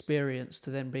worldly experience to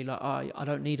then be like, oh, I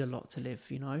don't need a lot to live,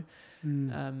 you know.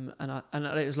 And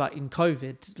it was like in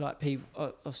COVID, like people,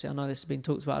 obviously I know this has been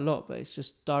talked about a lot, but it's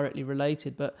just directly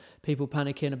related, but people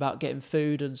panicking about getting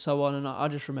food and so on. And I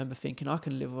just remember thinking I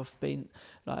can live off being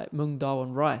like mung dal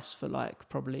and rice for like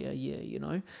probably a year, you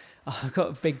know. I've got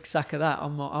a big sack of that.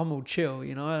 I'm all chill,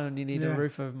 you know. I only need a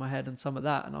roof over my head and some of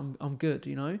that, and I'm good,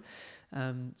 you know.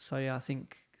 So yeah, I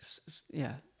think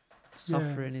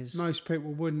suffering is, most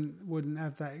people wouldn't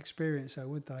have that experience, though,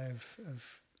 would they?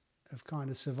 Of kind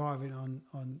of surviving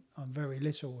on very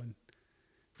little and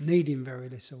needing very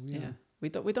little. Yeah. We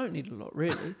don't need a lot,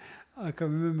 really. I can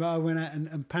remember I went out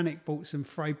and panic bought some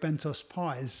Fray Bentos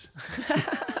pies.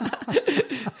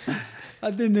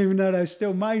 I didn't even know they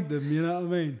still made them. You know what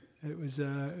I mean? It was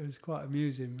quite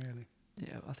amusing, really.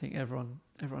 Yeah, I think everyone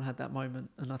had that moment,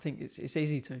 and I think it's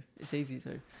easy to.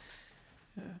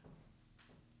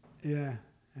 Yeah.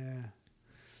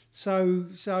 So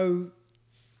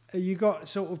you got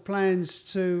sort of plans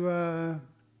to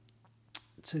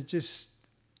just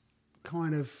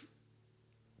kind of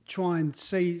try and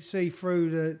see through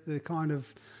the kind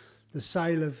of the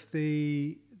sale of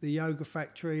the yoga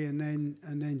factory, and then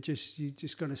you're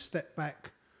just going to step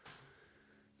back,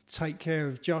 take care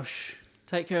of Josh.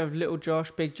 Take care of little Josh,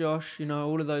 big Josh, you know,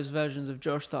 all of those versions of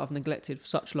Josh that I've neglected for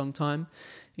such a long time,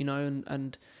 you know,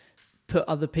 and put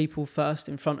other people first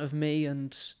in front of me.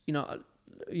 And, you know,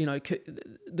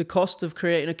 the cost of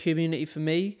creating a community for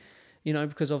me, you know,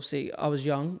 because obviously I was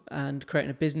young, and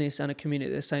creating a business and a community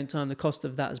at the same time, the cost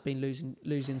of that has been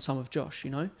losing some of Josh,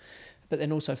 you know, but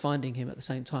then also finding him at the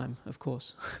same time, of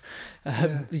course.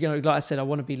 You know, like I said, I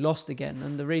want to be lost again.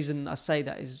 And the reason I say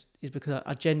that is because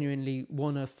I genuinely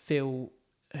want to feel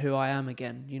who I am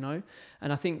again, you know?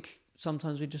 And I think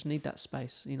sometimes we just need that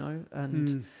space, you know,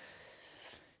 and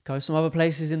go some other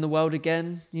places in the world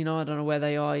again. You know, I don't know where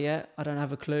they are yet. I don't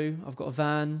have a clue. I've got a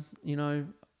van, you know,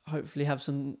 hopefully have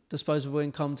some disposable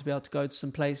income to be able to go to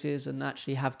some places and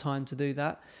actually have time to do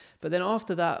that. But then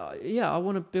after that, I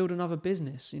want to build another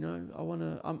business, you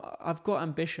know. I've got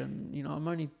ambition, you know. I'm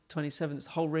only 27. It's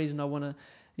the whole reason I want to,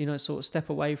 you know, sort of step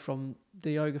away from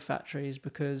the yoga factory is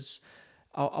because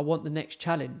I want the next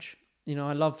challenge. You know,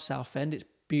 I love Southend. It's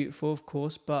beautiful, of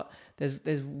course, but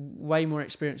there's way more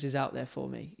experiences out there for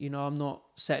me. You know, I'm not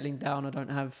settling down. I don't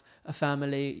have a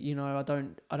family. You know, I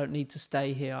don't need to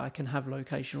stay here. I can have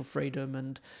locational freedom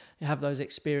and have those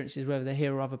experiences, whether they're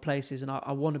here or other places. And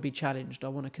I want to be challenged. I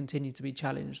want to continue to be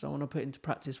challenged. I want to put into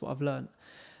practice what I've learned.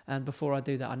 And before I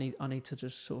do that, I need to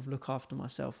just sort of look after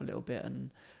myself a little bit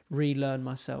and relearn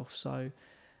myself. So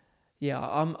yeah,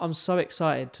 I'm so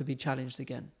excited to be challenged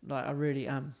again. Like, I really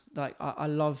am. Like, I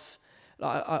love.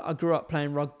 Like, I grew up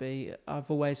playing rugby. I've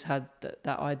always had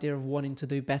that idea of wanting to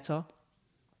do better,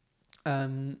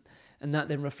 and that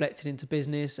then reflected into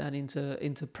business and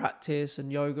into practice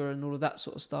and yoga and all of that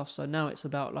sort of stuff. So now it's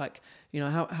about, like, you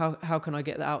know, how can I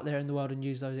get that out there in the world and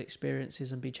use those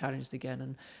experiences and be challenged again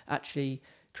and actually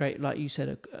create, like you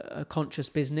said, a conscious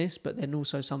business, but then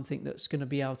also something that's going to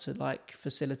be able to, like,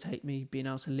 facilitate me being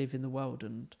able to live in the world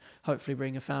and hopefully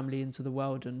bring a family into the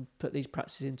world and put these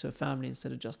practices into a family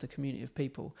instead of just a community of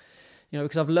people. You know,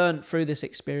 because I've learned through this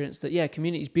experience that, yeah,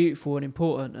 community is beautiful and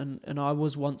important, and I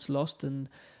was once lost and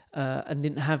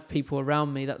didn't have people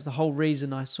around me. That's the whole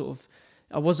reason I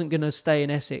wasn't going to stay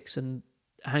in Essex and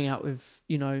hang out with,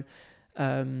 you know,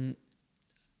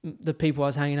 the people I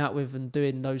was hanging out with and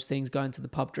doing those things, going to the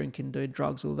pub, drinking, doing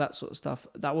drugs, all that sort of stuff.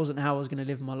 That wasn't how I was going to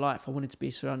live my life. I wanted to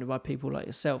be surrounded by people like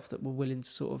yourself that were willing to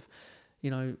sort of, you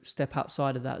know, step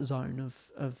outside of that zone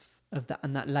of that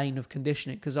and that lane of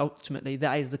conditioning, because ultimately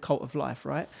that is the cult of life,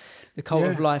 right? The cult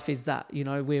of life is that, you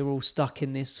know, we're all stuck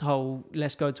in this whole,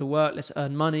 let's go to work, let's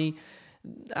earn money.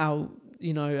 Our,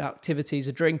 you know, activities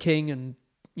are drinking and,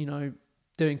 you know,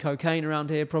 doing cocaine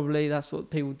around here. Probably that's what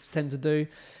people tend to do,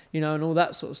 you know, and all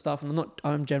that sort of stuff. And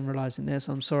I'm generalizing there,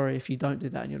 so I'm sorry if you don't do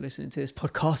that and you're listening to this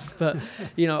podcast, but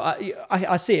you know,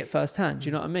 I see it firsthand.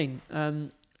 You know what I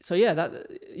mean? So yeah,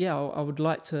 I would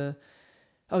like to.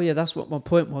 Oh yeah, that's what my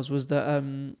point was that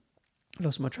I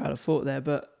lost my trail of thought there,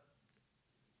 but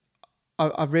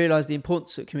I've realised the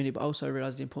importance of community, but also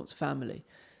realised the importance of family.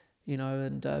 You know,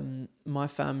 and my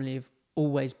family have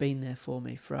always been there for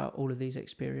me throughout all of these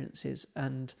experiences,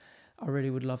 and I really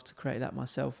would love to create that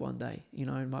myself one day. You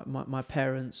know, my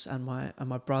parents and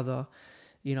my brother,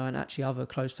 you know, and actually other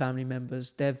close family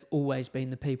members, they've always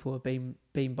been the people who have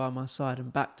been by my side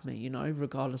and backed me, you know,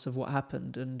 regardless of what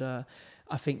happened. And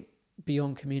I think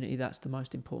beyond community, that's the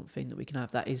most important thing that we can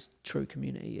have. That is true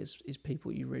community, is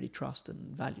people you really trust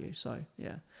and value. So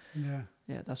yeah,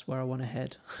 that's where I want to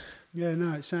head. Yeah,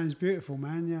 no, it sounds beautiful,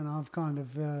 man. Yeah, and I've kind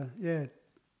of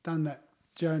done that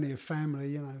journey of family,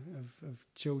 you know, of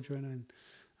children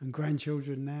and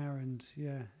grandchildren now, and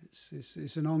yeah,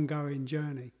 it's an ongoing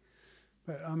journey.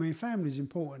 But I mean, family's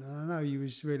important, and I know you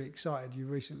was really excited. You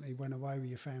recently went away with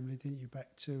your family, didn't you?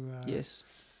 Back to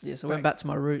Yes, I went back to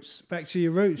my roots. Back to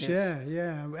your roots, yes.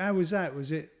 yeah. How was that? It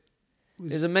was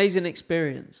an amazing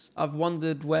experience. I've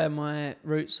wondered where my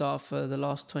roots are for the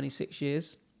last 26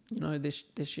 years. You know,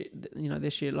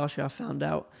 last year I found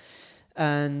out,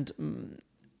 and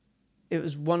it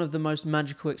was one of the most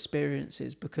magical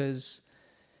experiences because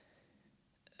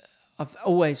I've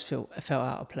always felt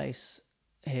out of place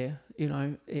here. You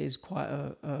know, it is quite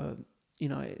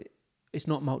it's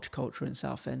not multicultural in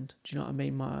Southend. Do you know what I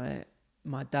mean?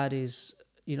 My dad is,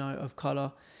 you know, of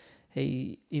colour.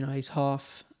 He's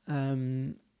half,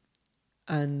 and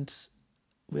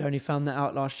we only found that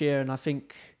out last year. And I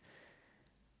think,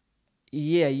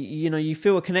 yeah, you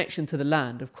feel a connection to the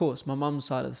land. Of course, my mum's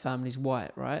side of the family is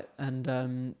white, right?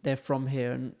 And they're from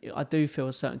here, and I do feel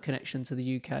a certain connection to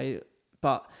the UK.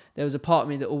 But there was a part of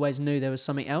me that always knew there was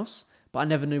something else, but I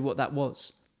never knew what that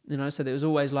was. You know, so there was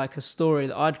always like a story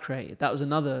that I'd created. That was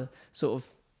another sort of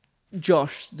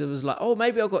Josh that was like, oh,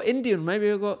 maybe I've got Indian,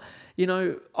 maybe I've got, you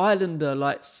know, Islander,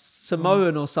 like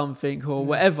Samoan or something or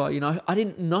whatever. You know, I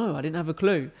didn't know. I didn't have a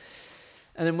clue.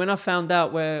 And then when I found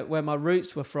out where my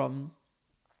roots were from,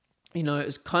 you know, it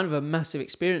was kind of a massive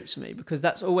experience for me, because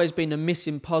that's always been a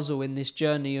missing puzzle in this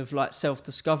journey of like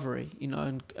self-discovery, you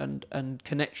know, and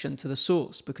connection to the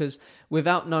source. Because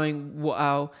without knowing who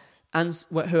our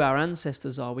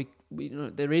ancestors are, we you know,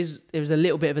 there is a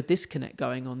little bit of a disconnect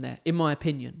going on there, in my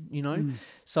opinion, you know.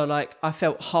 So like I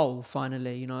felt whole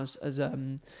finally, you know, as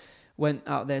went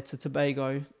out there to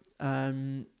Tobago.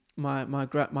 My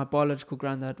biological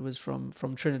granddad was from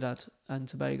Trinidad and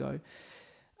Tobago.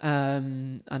 I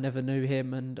never knew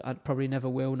him, and I probably never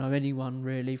will know anyone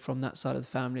really from that side of the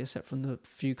family, except from the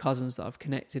few cousins that I've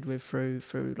connected with through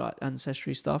like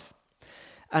ancestry stuff.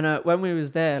 And when we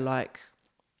was there, like,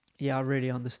 yeah, I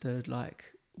really understood like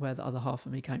where the other half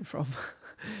of me came from.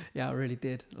 Yeah, I really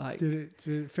did. Like, did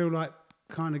it feel like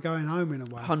kind of going home in a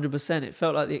way? 100%. It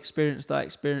felt like the experience that I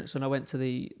experienced when I went to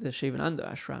the Shivananda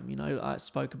ashram. You know, I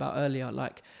spoke about earlier.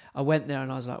 Like, I went there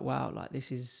and I was like, wow, like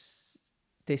this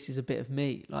is a bit of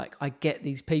me. Like, I get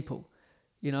these people,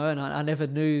 you know, and I never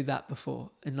knew that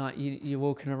before. And like you're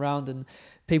walking around and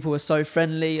people were so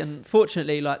friendly. And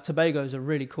fortunately, like, Tobago is a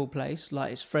really cool place.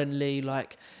 Like, it's friendly.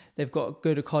 Like, they've got a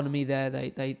good economy there.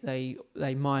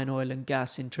 They mine oil and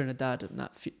gas in Trinidad, and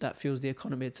that fuels the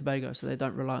economy of Tobago. So they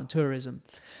don't rely on tourism.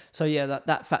 So yeah,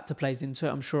 that factor plays into it.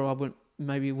 I'm sure I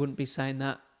wouldn't be saying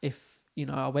that if, you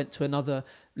know, I went to another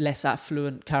less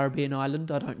affluent Caribbean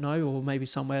island, I don't know, or maybe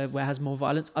somewhere where it has more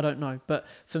violence, I don't know. But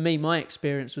for me, my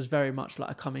experience was very much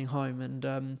like a coming home. And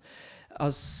I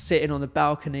was sitting on the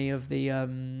balcony of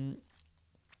the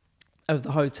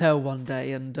hotel one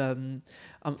day, and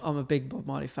I'm a big Bob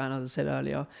Marley fan, as I said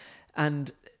earlier.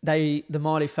 And the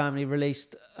Marley family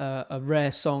released a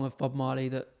rare song of Bob Marley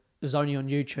that was only on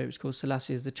YouTube. It's called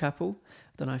Selassie is the Chapel.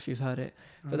 I don't know if you've heard it,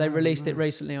 but they released it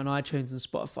recently on iTunes and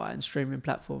Spotify and streaming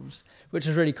platforms, which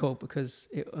was really cool because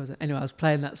I was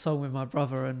playing that song with my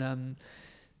brother, and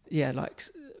like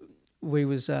we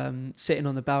was sitting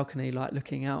on the balcony, like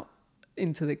looking out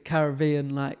into the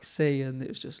Caribbean like sea, and it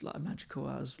was just like magical.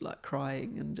 I was like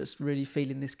crying and just really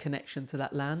feeling this connection to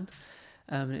that land.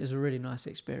 And it was a really nice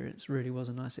experience. Really was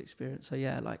a nice experience. So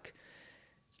yeah, like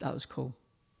that was cool.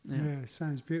 Yeah, it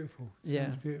sounds beautiful.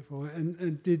 Beautiful.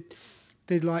 And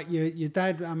did like your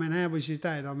dad? I mean, how was your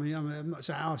dad? I mean, I'm not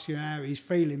saying I ask you how he's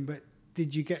feeling, but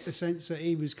did you get the sense that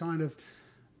he was kind of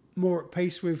more at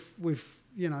peace with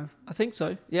you know? I think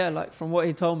so. Yeah, like from what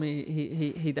he told me,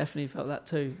 he definitely felt that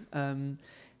too.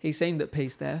 He seemed at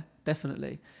peace there,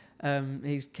 definitely.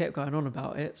 He's kept going on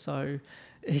about it, so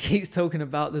he keeps talking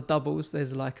about the doubles.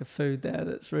 There's like a food there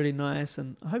that's really nice,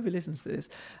 and I hope he listens to this.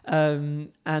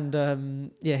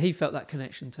 Yeah, he felt that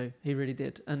connection too. He really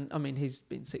did. And I mean, he's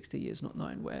been 60 years not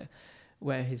knowing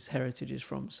where his heritage is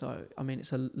from. So I mean,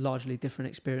 it's a largely different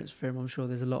experience for him. I'm sure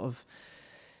there's a lot of,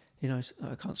 you know,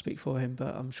 I can't speak for him,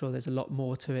 but I'm sure there's a lot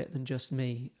more to it than just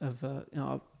me. I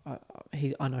know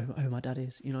who my dad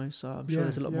is, you know, so I'm sure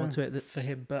there's a lot more to it for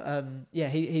him. But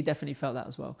he definitely felt that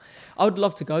as well. I would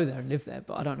love to go there and live there,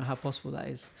 but I don't know how possible that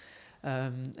is.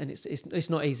 And it's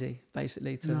not easy,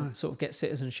 basically, to sort of get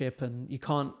citizenship, and you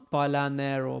can't buy land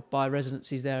there or buy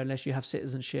residencies there unless you have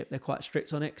citizenship. They're quite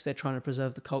strict on it because they're trying to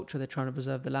preserve the culture, they're trying to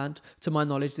preserve the land. To my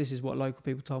knowledge, this is what local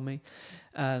people told me.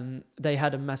 They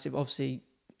had a massive, obviously,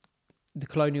 the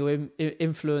colonial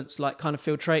influence like kind of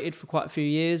filtrated for quite a few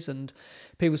years, and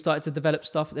people started to develop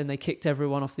stuff, but then they kicked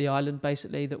everyone off the island,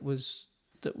 basically,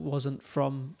 who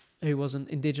wasn't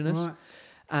indigenous. Right.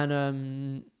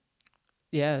 And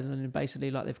and basically,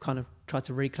 like, they've kind of tried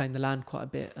to reclaim the land quite a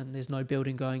bit, and there's no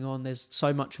building going on. There's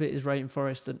so much of it is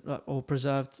rainforest or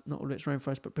preserved, not all of it's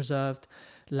rainforest, but preserved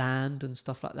land and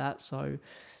stuff like that. So,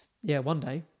 yeah, one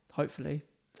day, hopefully.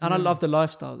 And I love the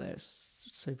lifestyle there. It's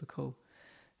super cool.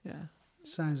 Yeah.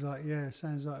 Sounds like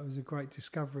it was a great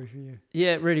discovery for you.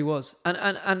 Yeah, it really was.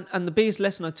 And the biggest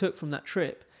lesson I took from that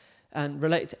trip, and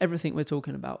related to everything we're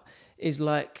talking about, is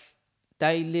like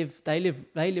they live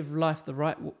life the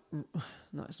right.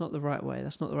 No, it's not the right way.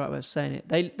 That's not the right way of saying it.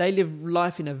 They live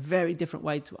life in a very different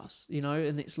way to us, you know.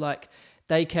 And it's like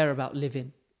they care about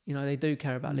living. You know, they do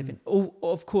care about living.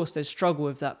 Of course, there's struggle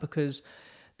with that because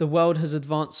the world has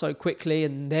advanced so quickly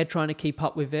and they're trying to keep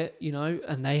up with it, you know,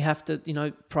 and they have to, you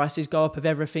know, prices go up of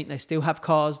everything. They still have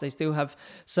cars. They still have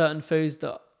certain foods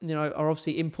that, you know, are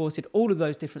obviously imported, all of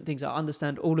those different things. I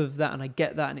understand all of that and I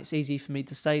get that, and it's easy for me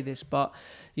to say this, but,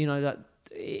 you know, that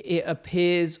it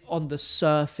appears on the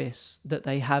surface that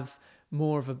they have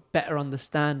more of a better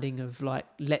understanding of, like,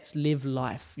 let's live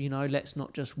life, you know, let's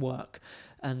not just work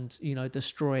and, you know,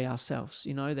 destroy ourselves.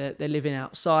 You know, they're living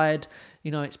outside,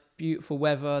 you know, it's beautiful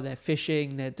weather, they're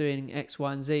fishing, they're doing X,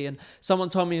 Y, and Z. And someone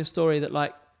told me a story that,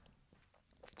 like,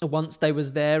 once they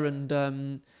was there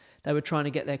and they were trying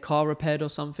to get their car repaired or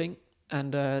something,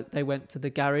 and they went to the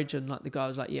garage, and, like, the guy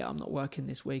was like, yeah, I'm not working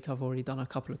this week, I've already done a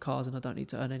couple of cars and I don't need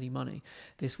to earn any money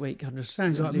this week. I'm just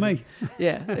sounds like me.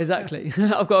 Yeah, exactly.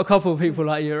 I've got a couple of people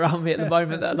like you around me at the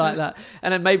moment that are like that,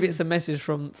 and then maybe it's a message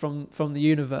from the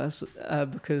universe,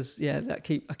 because I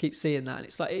keep seeing that, and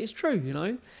it's like, it's true, you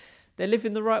know, they're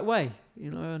living the right way, you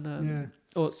know, and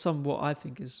or somewhat I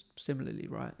think is similarly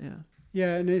right.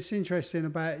 Yeah, and it's interesting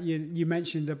about you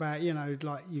mentioned about, you know,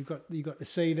 like you've got the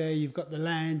sea there, you've got the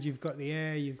land, you've got the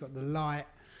air, you've got the light.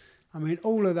 I mean,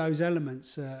 all of those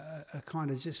elements are kind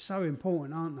of just so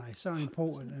important, aren't they? So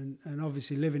important, and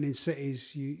obviously living in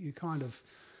cities, you kind of,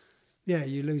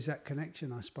 you lose that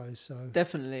connection, I suppose. So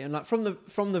definitely, and like from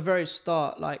the very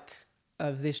start, like,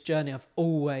 of this journey, I've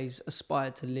always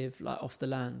aspired to live, like, off the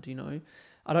land, you know.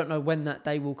 I don't know when that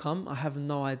day will come. I have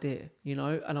no idea, you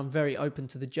know, and I'm very open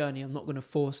to the journey. I'm not going to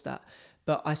force that.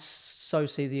 But I so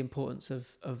see the importance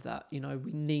of that. You know,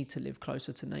 we need to live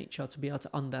closer to nature to be able to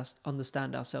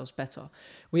understand ourselves better.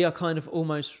 We are kind of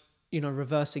almost, you know,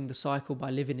 reversing the cycle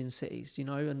by living in cities, you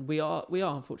know, and we are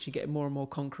unfortunately getting more and more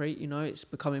concrete, you know, it's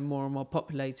becoming more and more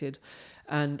populated.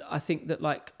 And I think that,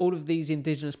 like, all of these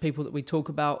indigenous people that we talk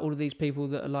about, all of these people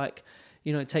that are, like,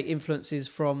 you know, take influences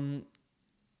from,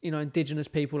 you know, indigenous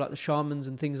people like the shamans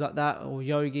and things like that, or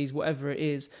yogis, whatever it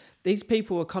is, these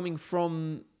people are coming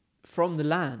from the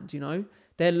land, you know.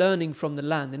 They're learning from the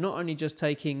land. They're not only just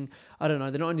taking, I don't know,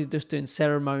 they're not only just doing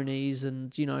ceremonies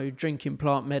and, you know, drinking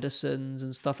plant medicines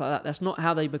and stuff like that. That's not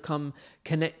how they become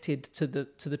connected to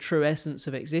the true essence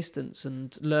of existence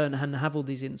and learn and have all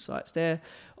these insights. They're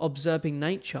observing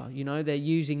nature, you know. They're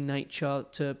using nature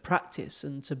to practice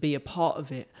and to be a part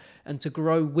of it and to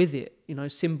grow with it, you know,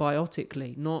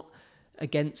 symbiotically, not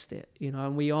against it, you know.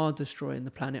 And we are destroying the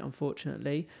planet,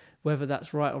 unfortunately. Whether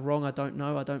that's right or wrong, I don't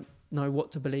know. I don't know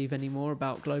what to believe anymore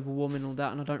about global warming and all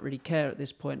that, and I don't really care at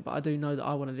this point, but I do know that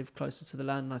I want to live closer to the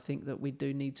land, and I think that we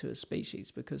do need to as species,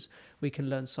 because we can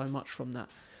learn so much from that,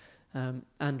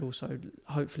 and also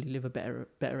hopefully live a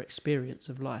better experience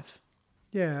of life.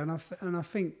 Yeah, and I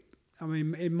think, I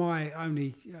mean, in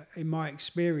my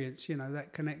experience, you know,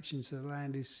 that connection to the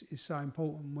land is so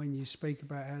important when you speak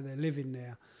about how they're living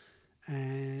there,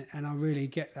 and I really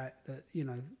get that you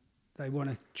know, they want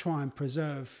to try and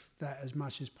preserve that as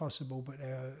much as possible, but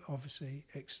there are obviously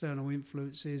external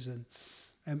influences, and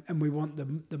we want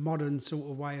the modern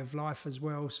sort of way of life as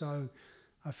well. So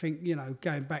I think, you know,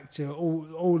 going back to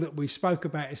all that we spoke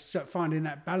about, is finding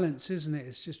that balance, isn't it?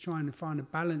 It's just trying to find a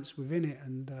balance within it.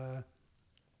 And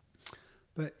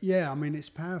but yeah, I mean, it's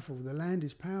powerful. The land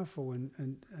is powerful,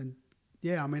 and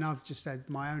yeah, I mean, I've just had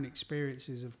my own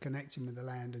experiences of connecting with the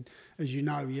land, and as you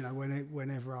know,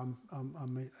 whenever I'm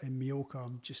in Mallorca,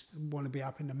 I'm just want to be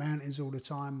up in the mountains all the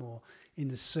time, or in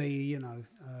the sea. You know,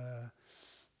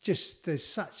 just there's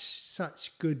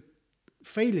such good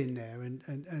feeling there,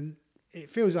 and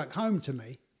it feels like home to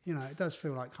me. You know, it does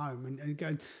feel like home.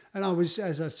 And I was,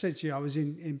 as I said to you, I was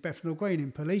in Bethnal Green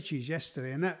in Polici's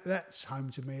yesterday, and that's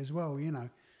home to me as well. You know,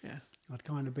 Yeah. I'd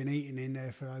kind of been eating in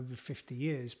there for over 50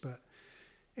 years, but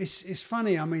it's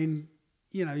funny. I mean,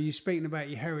 you know, you're speaking about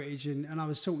your heritage, and I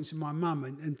was talking to my mum,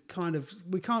 and kind of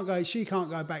she can't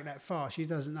go back that far. She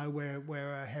doesn't know where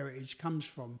her heritage comes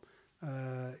from.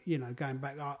 You know, going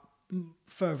back up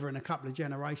further in a couple of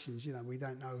generations. You know, we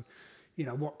don't know, you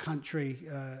know, what country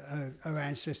her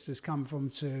ancestors come from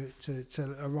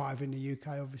to arrive in the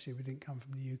UK. Obviously, we didn't come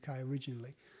from the UK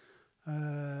originally,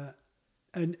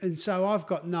 and so I've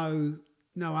got no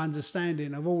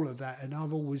understanding of all of that, and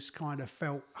I've always kind of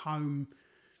felt home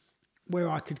where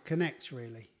I could connect,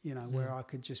 really, you know, where I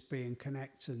could just be and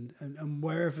connect, and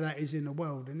wherever that is in the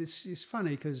world. And it's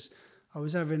funny because I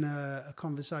was having a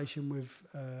conversation with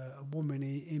a woman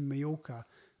in Mallorca,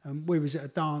 and we was at a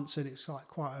dance, and it's like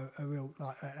quite a real,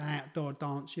 like an outdoor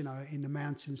dance, you know, in the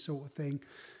mountains sort of thing.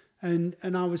 And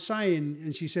I was saying,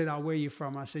 and she said, "Oh, where are you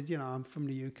from?" I said, "You know, I'm from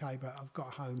the UK, but I've got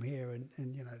a home here,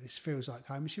 and you know, this feels like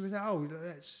home." And she was like, "Oh,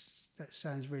 that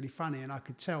sounds really funny," and I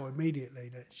could tell immediately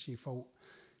that she thought,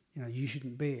 you know, you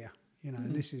shouldn't be here, you know.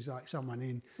 And this is like someone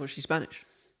in. Was she Spanish?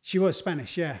 She was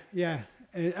Spanish, yeah.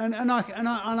 And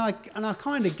I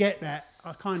kind of get that.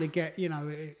 I kind of get, you know,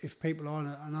 if people are on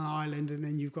an island, and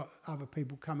then you've got other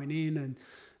people coming in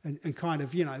and kind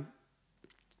of, you know,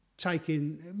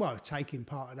 taking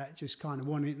part of that, just kind of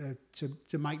wanting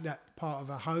to make that part of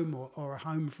a home or a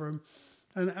home for them.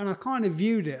 And I kind of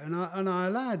viewed it, and I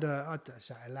allowed her. I don't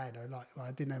say allowed her, like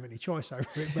I didn't have any choice over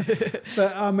it.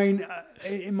 But I mean,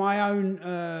 in my own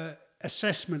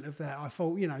assessment of that, I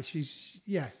thought, you know,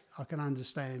 I can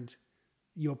understand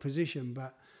your position,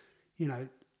 but you know,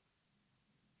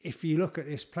 if you look at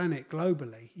this planet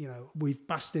globally, you know, we've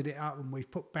busted it up and we've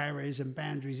put barriers and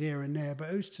boundaries here and there. But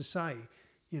who's to say?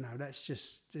 You know, that's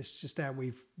just how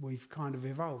we've kind of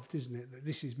evolved, isn't it? That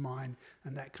this is mine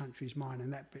and that country's mine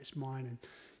and that bit's mine. And,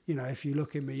 you know, if you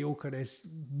look in Mallorca, there's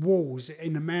walls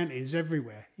in the mountains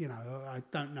everywhere. You know, I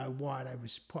don't know why they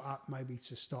was put up, maybe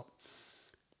to stop,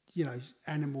 you know,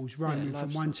 animals roaming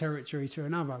from one territory to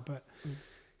another. But,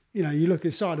 you know, you look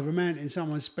inside of a mountain,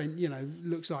 someone spent, you know,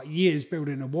 looks like years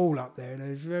building a wall up there.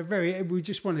 And we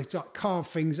just wanted to like carve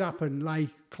things up and lay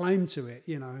claim to it,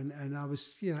 you know. And I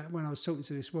was, you know, when I was talking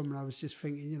to this woman, I was just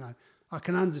thinking, you know, I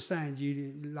can understand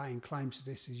you laying claim to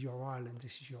this as your island,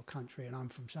 this is your country, and I'm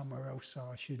from somewhere else, so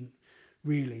I shouldn't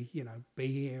really, you know, be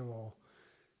here.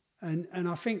 And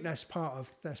I think that's part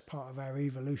of our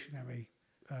evolutionary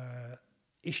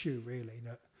issue, really,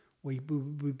 that we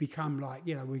become like,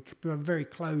 you know, we become very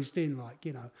closed in, like,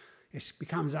 you know, it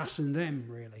becomes us and them,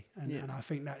 really. And I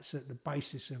think that's at the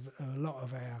basis of a lot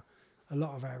of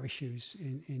our issues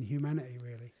in humanity,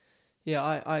 really. Yeah,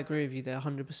 I agree with you there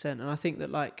 100%. And I think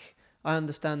that, like, I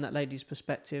understand that lady's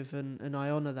perspective, and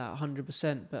I honour that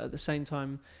 100%. But at the same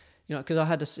time, you know, because I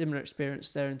had a similar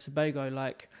experience there in Tobago,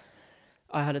 like,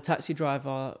 I had a taxi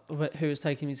driver who was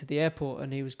taking me to the airport,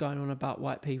 and he was going on about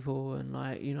white people and,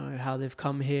 like, you know, how they've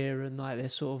come here and, like, they're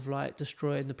sort of like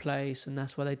destroying the place, and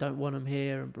that's why they don't want them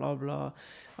here and blah blah.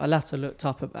 I later looked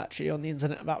up actually on the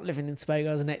internet about living in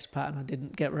Tobago as an expat, and I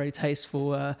didn't get very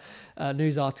tasteful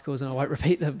news articles, and I won't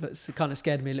repeat them, but it kind of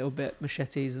scared me a little bit,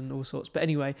 machetes and all sorts. But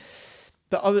anyway.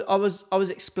 But I was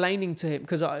explaining to him,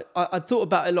 because I thought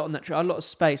about it a lot on that trip. I had a lot of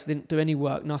space. I didn't do any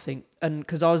work, nothing. And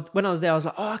because when I was there, I was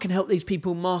like, oh, I can help these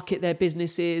people market their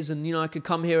businesses, and, you know, I could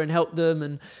come here and help them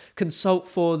and consult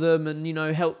for them, and, you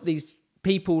know, help these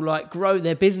people, like, grow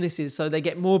their businesses so they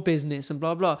get more business and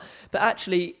blah blah. But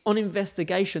actually, on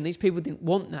investigation, these people didn't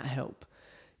want that help.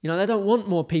 You know, they don't want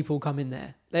more people coming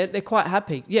there. They're quite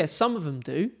happy. Yes, some of them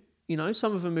do. You know,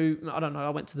 some of them who, I don't know,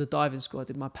 I went to the diving school, I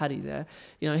did my paddy there.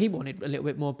 You know, he wanted a little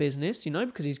bit more business, you know,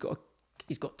 because he's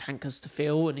got tankers to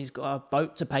fill, and he's got a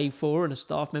boat to pay for and a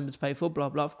staff member to pay for, blah,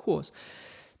 blah, of course.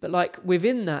 But, like,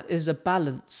 within that is a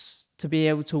balance to be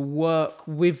able to work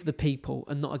with the people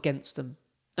and not against them.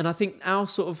 And I think our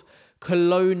sort of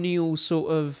colonial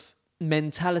sort of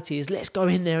mentality is, let's go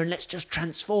in there and let's just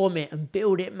transform it and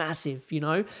build it massive, you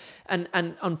know. And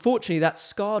unfortunately, that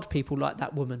scarred people like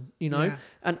that woman, you know. Yeah.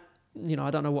 And, you know,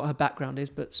 I don't know what her background is,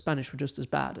 but Spanish were just as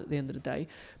bad at the end of the day.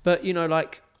 But, you know,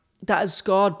 like, that has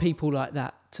scarred people like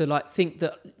that to, like, think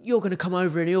that you're going to come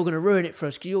over and you're going to ruin it for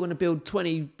us because you're going to build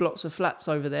 20 blocks of flats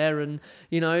over there, and,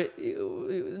 you know,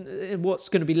 what's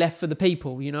going to be left for the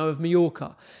people, you know, of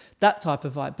Mallorca. That type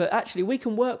of vibe. But actually, we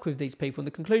can work with these people. And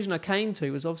the conclusion I came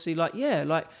to was obviously, like, yeah,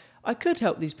 like, I could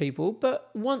help these people, but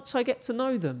once I get to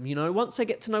know them, you know, once I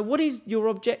get to know what is your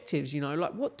objectives, you know,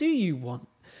 like, what do you want?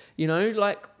 You know,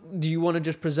 like, do you want to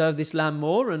just preserve this land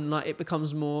more, and, like, it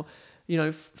becomes more,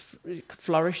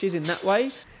 flourishes in that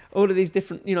way. All of these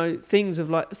different, things of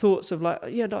like thoughts of like,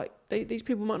 these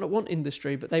people might not want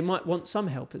industry, but they might want some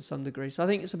help at some degree. So I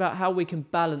think it's about how we can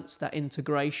balance that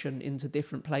integration into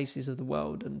different places of the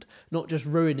world and not just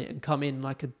ruin it and come in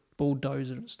like a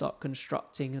bulldozer and start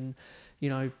constructing and,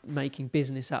 making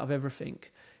business out of everything.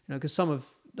 Because some of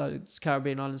those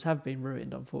Caribbean islands have been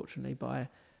ruined, unfortunately, by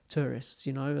tourists,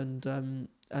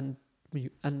 and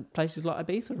places like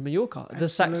Ibiza and Mallorca.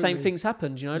 Absolutely. The same things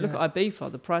happened. Look at Ibiza.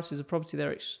 The prices of property there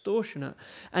are extortionate,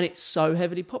 and it's so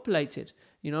heavily populated.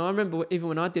 I remember even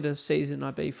when I did a season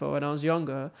in Ibiza when I was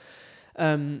younger,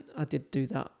 I did do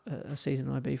that, a season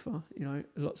in Ibiza,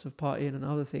 lots of partying and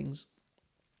other things.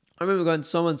 I remember going to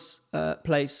someone's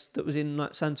place that was in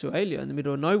like Santa Elia in the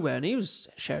middle of nowhere, and he was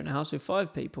sharing a house with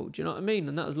 5 people. Do you know what I mean?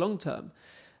 And that was long term.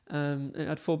 It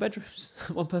had 4 bedrooms.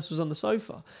 One person was on the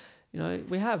sofa.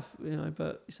 We have,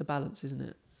 but it's a balance, isn't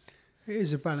it? It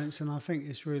is a balance, and I think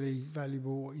it's really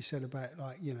valuable what you said about,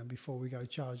 like, before we go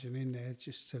charging in there,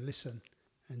 just to listen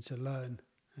and to learn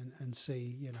and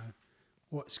see,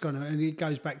 what's going to... And it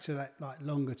goes back to that, like,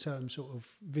 longer term sort of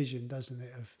vision, doesn't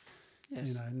it, of,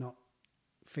 Yes. not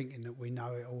thinking that we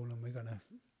know it all and we're going to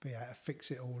be able to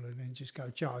fix it all and then just go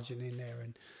charging in there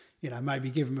and, maybe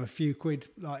give them a few quid,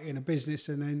 like, in a business,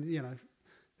 and then,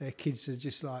 their kids are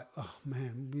just like, oh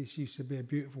man, this used to be a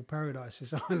beautiful paradise,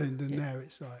 this island, and now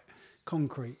it's like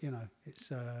concrete. It's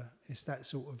that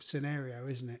sort of scenario,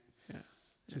 isn't it? Yeah.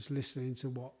 Just listening to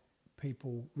what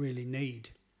people really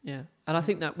need. Yeah, and I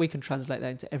think that we can translate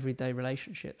that into everyday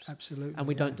relationships. Absolutely, and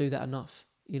we don't do that enough.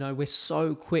 We're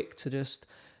so quick to just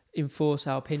enforce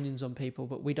our opinions on people,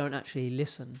 but we don't actually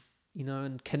listen.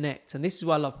 And connect. And this is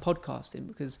why I love podcasting,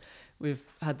 because we've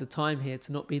had the time here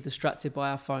to not be distracted by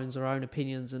our phones or our own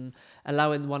opinions and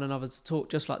allowing one another to talk,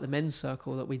 just like the men's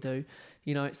circle that we do.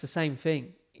 It's the same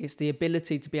thing. It's the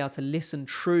ability to be able to listen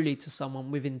truly to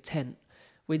someone with intent.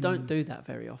 We don't do that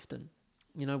very often.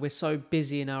 We're so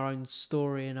busy in our own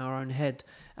story, in our own head,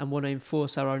 and want to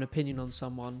enforce our own opinion on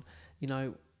someone.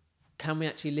 Can we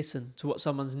actually listen to what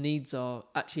someone's needs are,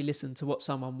 actually listen to what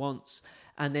someone wants,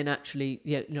 and then actually,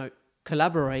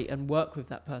 collaborate and work with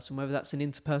that person, whether that's an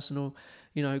interpersonal,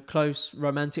 close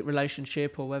romantic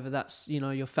relationship, or whether that's,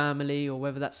 your family, or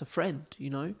whether that's a friend,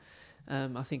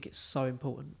 I think it's so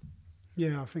important.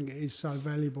 Yeah, I think it is so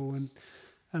valuable. And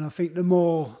I think the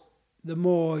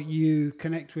more you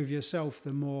connect with yourself,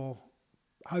 the more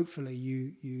hopefully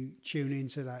you tune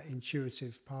into that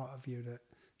intuitive part of you that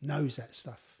knows that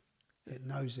stuff. It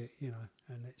knows it,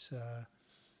 and it's...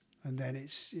 And then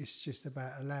it's just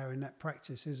about allowing that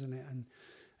practice, isn't it?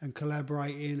 And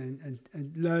collaborating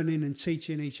and learning and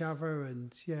teaching each other,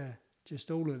 and just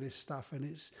all of this stuff. And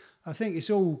I think it's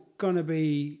all gonna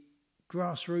be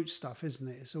grassroots stuff, isn't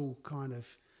it? It's all kind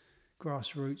of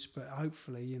grassroots, but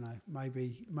hopefully,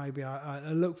 maybe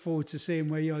I look forward to seeing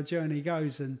where your journey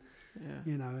goes, and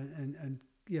and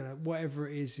whatever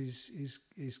it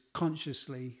is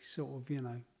consciously sort of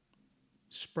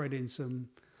spreading some.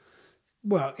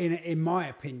 Well, in my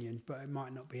opinion, but it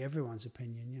might not be everyone's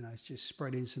opinion, it's just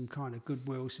spreading some kind of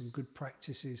goodwill, some good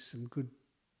practices, some good,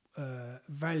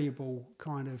 valuable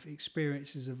kind of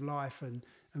experiences of life and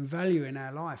value in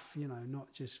our life,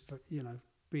 not just, for,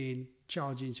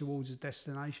 charging towards a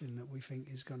destination that we think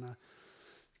is going to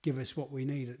give us what we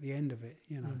need at the end of it.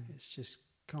 It's just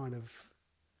kind of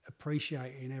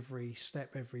appreciating every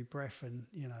step, every breath, and,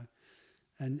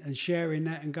 and sharing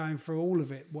that and going through all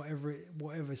of it,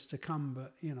 whatever's to come,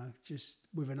 but, just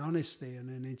with an honesty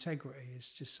and an integrity is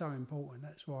just so important.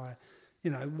 That's why,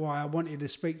 why I wanted to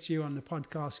speak to you on the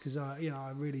podcast, because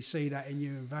I really see that in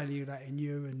you and value that in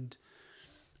you. And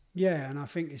and I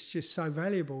think it's just so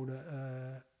valuable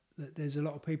that there's a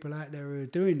lot of people out there who are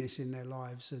doing this in their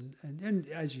lives. And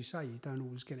as you say, you don't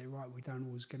always get it right. We don't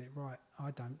always get it right. I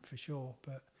don't, for sure.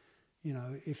 But,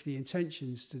 if the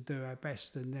intention's to do our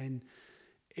best, and then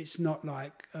it's not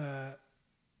like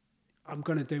I'm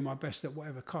going to do my best at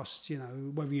whatever cost,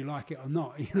 whether you like it or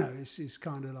not. It's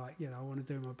kind of like, I want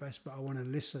to do my best, but I want to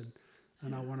listen,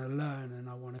 and I want to learn, and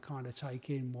I want to kind of take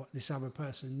in what this other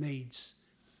person needs.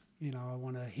 I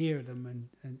want to hear them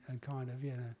and kind of,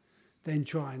 then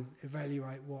try and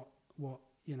evaluate what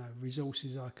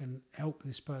resources I can help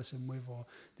this person with, or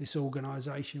this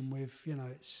organisation with.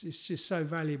 It's just so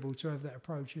valuable to have that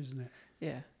approach, isn't it?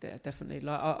 Yeah, definitely.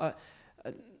 Like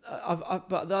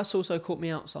but that's also caught me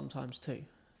out sometimes too,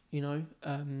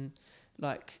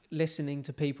 like listening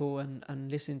to people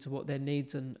and listening to what their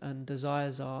needs and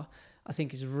desires are, I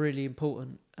think is really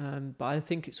important. But I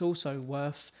think it's also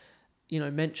worth,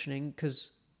 mentioning,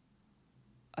 because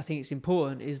I think it's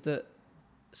important, is that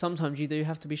sometimes you do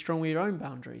have to be strong with your own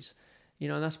boundaries. You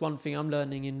know, and that's one thing I'm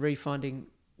learning in refinding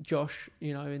Josh,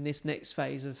 you know, in this next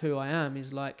phase of who I am,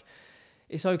 is like,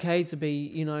 it's okay to be,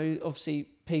 you know, obviously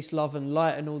peace, love and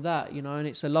light and all that, you know, and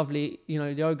it's a lovely, you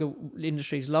know, the yoga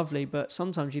industry is lovely, but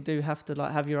sometimes you do have to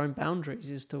like have your own boundaries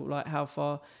as to like how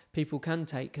far people can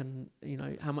take, and, you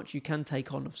know, how much you can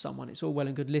take on of someone. It's all well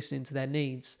and good listening to their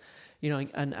needs, you know,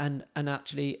 and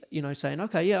actually, you know, saying,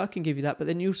 okay, yeah, I can give you that, but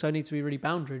then you also need to be really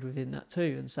boundaried within that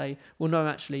too, and say, well, no,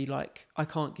 actually, like, I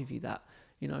can't give you that,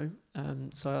 you know.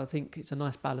 So I think it's a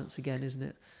nice balance again, isn't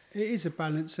it? It is a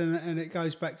balance, and it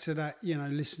goes back to that, you know,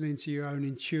 listening to your own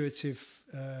intuitive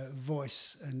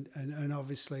voice, and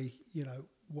obviously, you know,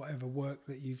 whatever work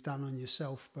that you've done on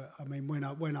yourself. But I mean,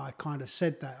 when I kind of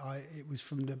said that, it was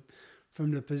from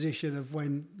the position of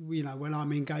when, you know, when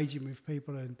I'm engaging with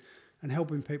people and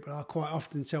helping people, I quite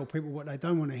often tell people what they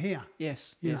don't want to hear.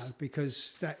 Yes. You know,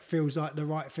 because that feels like the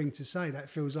right thing to say. That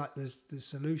feels like the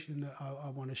solution that I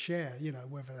want to share, you know,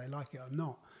 whether they like it or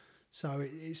not. So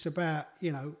it's about,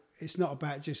 you know, it's not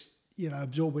about just, you know,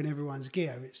 absorbing everyone's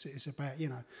gear. It's about, you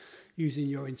know, using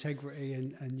your integrity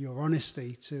and your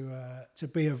honesty to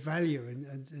be of value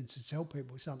and to tell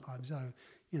people sometimes. So,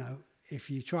 you know, if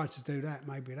you try to do that,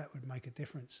 maybe that would make a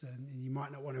difference. And you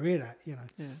might not want to hear that, you know.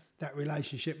 Yeah. That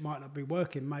relationship might not be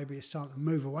working. Maybe it's time to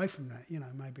move away from that, you know.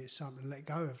 Maybe it's time to let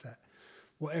go of that,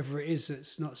 whatever it is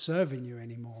that's not serving you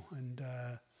anymore.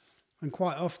 And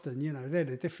quite often, you know, they're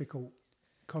the difficult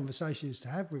conversations to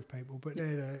have with people, but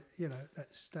they're the, you know,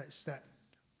 that's that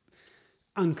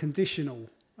unconditional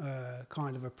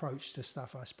kind of approach to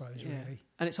stuff, I suppose. Yeah. Really.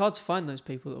 And it's hard to find those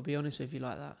people that will be honest with you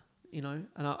like that, you know.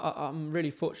 And I'm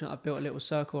really fortunate I've built a little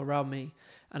circle around me,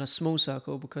 and a small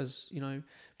circle, because, you know,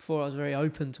 before I was very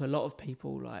open to a lot of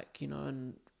people, like, you know,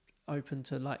 and open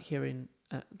to like hearing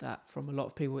that from a lot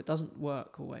of people. It doesn't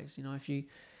work always, you know.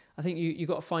 I think you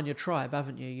got to find your tribe,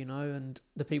 haven't you, you know, and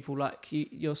the people like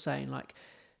you're saying, like,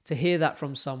 to hear that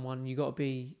from someone, you got to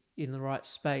be in the right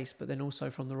space, but then also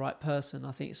from the right person.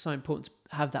 I think it's so important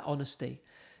to have that honesty,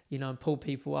 you know, and pull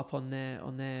people up on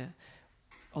their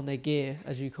gear,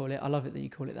 as you call it. I love it that you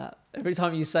call it that. Every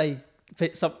time you say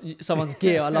someone's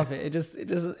gear, I love it.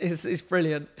 It's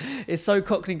brilliant. It's so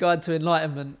Cockney Guide to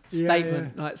Enlightenment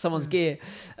statement, like someone's gear,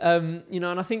 you know.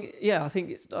 And I think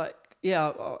it's like, I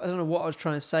don't know what I was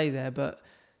trying to say there, but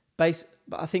I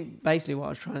think basically what I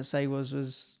was trying to say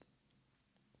was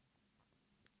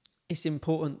it's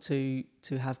important to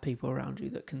have people around you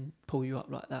that can pull you up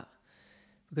like that,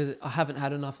 because I haven't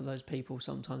had enough of those people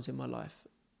sometimes in my life,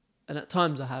 and at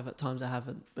times I have, at times I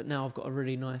haven't. But now I've got a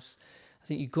really nice. I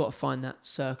think you've got to find that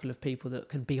circle of people that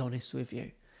can be honest with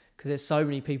you, because there's so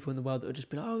many people in the world that will just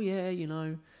be like, oh yeah, you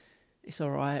know, it's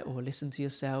all right, or listen to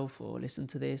yourself, or listen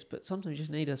to this. But sometimes you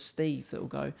just need a Steve that will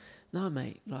go, no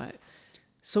mate, like,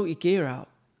 sort your gear out.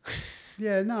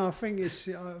 Yeah, no, I think it's.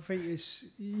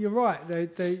 You're right.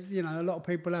 They, you know, a lot of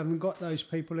people haven't got those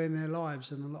people in their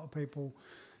lives, and a lot of people,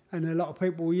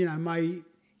 you know, may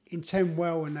intend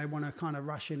well, and they want to kind of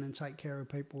rush in and take care of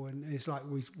people. And it's like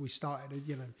we started,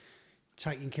 you know,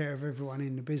 taking care of everyone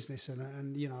in the business,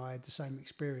 and you know, I had the same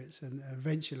experience, and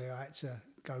eventually I had to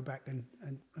go back and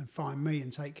find me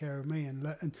and take care of me, and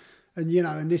you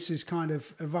know, and this has kind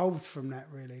of evolved from that,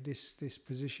 really. This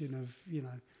position of, you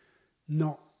know,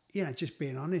 not, you know, just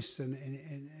being honest and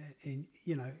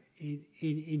you know,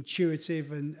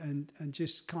 intuitive and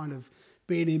just kind of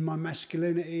being in my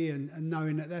masculinity and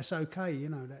knowing that that's okay, you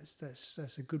know,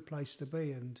 that's a good place to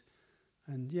be, and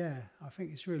yeah, I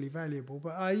think it's really valuable.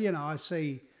 But you know, I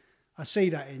see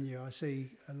that in you. I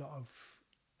see a lot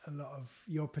of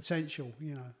your potential,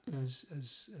 you know,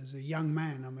 as a young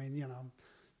man. I mean, you know, I'm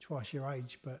twice your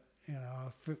age, but you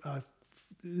know, I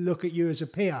look at you as a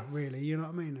peer, really, you know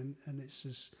what I mean? And it's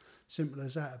as simple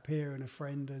as that, a peer and a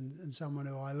friend and someone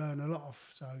who I learn a lot of.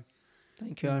 So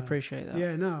thank you, I appreciate that.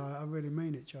 Yeah, no, I really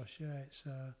mean it, Josh. Yeah, it's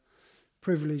a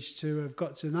privilege to have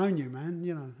got to know you, man,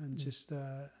 you know, and just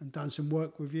and done some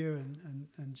work with you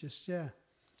and just, yeah,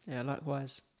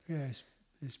 likewise. Yeah,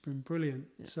 it's been brilliant.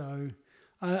 Yeah. So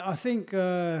I think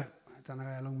I don't know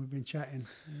how long we've been chatting.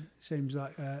 It seems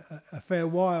like a fair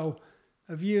while.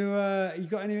 Have you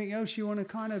got anything else you want to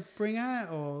kind of bring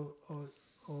out or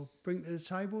bring to the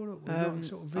table that we've not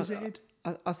sort of visited?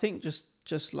 I think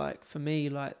just like for me,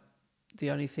 like the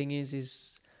only thing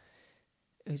is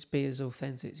be as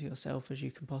authentic to yourself as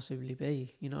you can possibly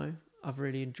be. You know, I've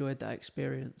really enjoyed that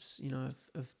experience, you know,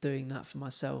 of doing that for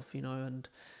myself, you know,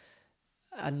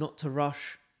 and not to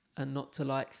rush and not to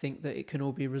like think that it can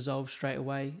all be resolved straight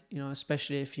away, you know,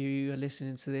 especially if you are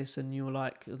listening to this and you're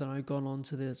like, I don't know, gone on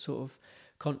to the sort of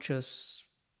conscious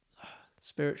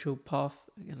spiritual path,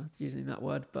 you know, using that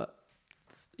word, but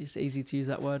it's easy to use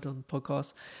that word on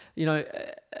podcasts, you know,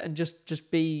 and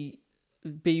just be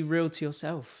real to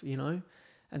yourself, you know,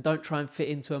 and don't try and fit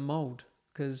into a mold,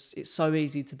 because it's so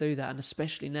easy to do that. And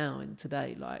especially now in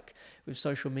today, like with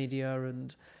social media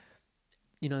and,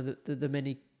 you know, the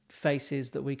many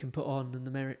faces that we can put on and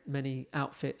the many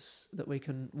outfits that we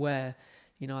can wear,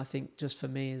 you know, I think just for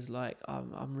me is like,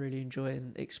 I'm really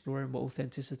enjoying exploring what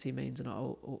authenticity means, and I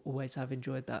always have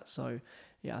enjoyed that. So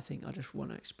yeah, I think I just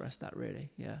want to express that really.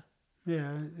 Yeah,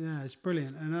 it's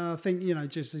brilliant. And I think, you know,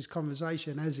 just this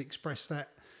conversation has expressed that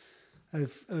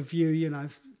of you, you know,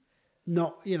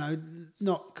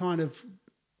 not kind of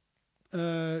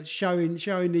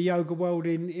showing the yoga world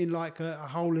in like a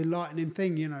whole enlightening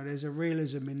thing. You know, there's a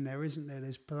realism in there, isn't there?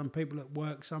 There's some people that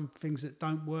work, some things that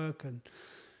don't work, and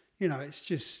you know, it's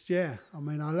just, yeah. I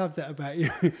mean, I love that about you.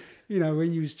 You know,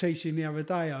 when you was teaching the other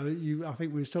day, I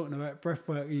think we was talking about breath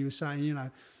work, and you were saying, you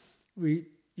know,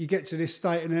 you get to this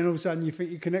state and then all of a sudden you think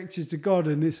you're connected to God,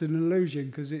 and it's an illusion,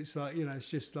 because it's like, you know, it's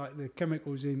just like the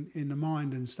chemicals in the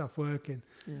mind and stuff working.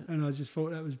 Yeah. And I just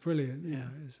thought that was brilliant. You know,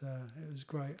 it was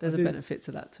great. There's a benefit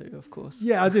to that too, of course.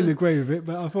 Yeah, I didn't agree with it,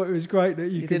 but I thought it was great that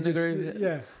you could didn't agree with it.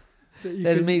 Yeah.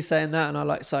 There's me saying that, and I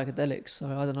like psychedelics, so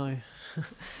I don't know.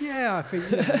 Yeah, I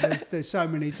think, you know, there's so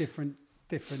many different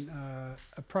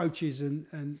approaches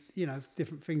and you know,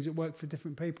 different things that work for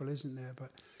different people, isn't there?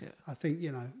 But I think,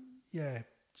 you know,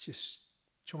 just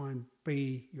try and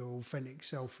be your authentic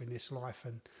self in this life,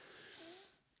 and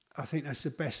I think that's the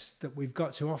best that we've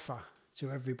got to offer to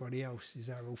everybody else, is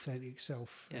our authentic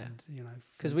self. Yeah. And, you know,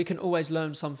 because we can always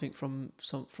learn something from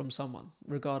someone,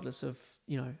 regardless of,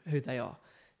 you know, who they are,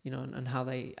 you know, and how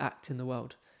they act in the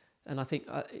world. And I think,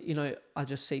 you know, I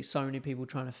just see so many people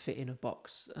trying to fit in a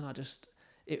box, and I just,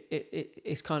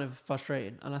 it's kind of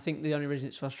frustrating. And I think the only reason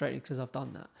it's frustrating is because I've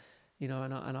done that, you know,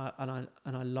 and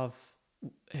I love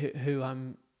who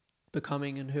I'm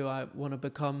becoming and who I want to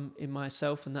become in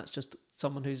myself, and that's just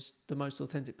someone who's the most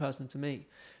authentic person to me.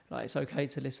 Like, it's okay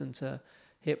to listen to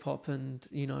hip hop and,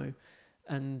 you know,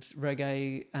 and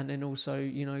reggae, and then also,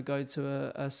 you know, go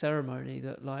to a ceremony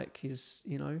that like is,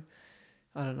 you know,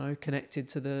 I don't know, connected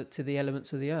to the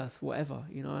elements of the earth, whatever,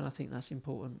 you know. And I think that's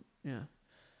important. Yeah,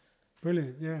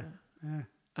 brilliant. Yeah.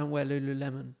 And wear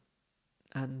Lululemon,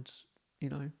 and, you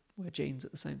know, wear jeans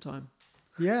at the same time.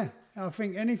 Yeah, I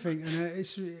think anything,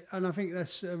 and I think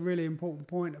that's a really important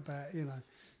point about, you know,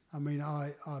 I mean,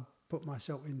 I put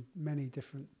myself in many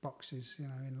different boxes, you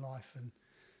know, in life, and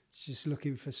just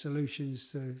looking for solutions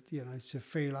to, you know, to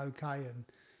feel okay,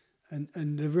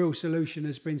 and the real solution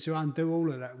has been to undo all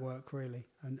of that work, really,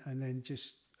 and then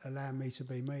just allow me to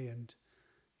be me. And,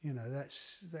 you know, that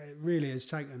really has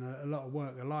taken a lot of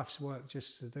work, a life's work,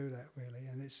 just to do that, really.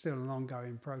 And it's still an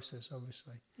ongoing process,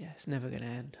 obviously. Yeah, it's never going to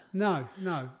end. No.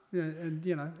 And,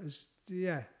 you know,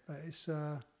 but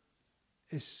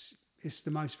it's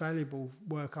the most valuable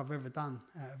work I've ever done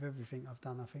out of everything I've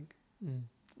done, I think. Mm.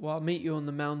 Well, I'll meet you on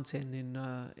the mountain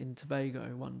in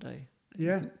Tobago one day.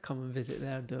 Yeah. You can come and visit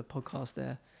there and do a podcast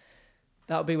there.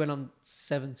 That'll be when I'm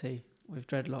 70 with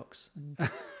dreadlocks and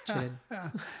chilling.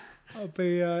 I'll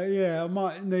be, I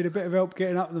might need a bit of help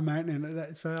getting up the mountain.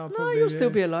 That's fair. No, you'll still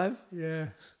be alive. Yeah,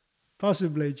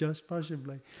 possibly, Josh,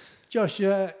 possibly. Josh,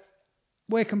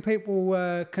 where can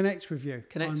people connect with you?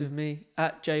 Connect with me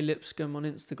at Lipscombe on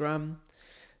Instagram.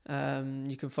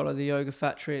 You can follow the Yoga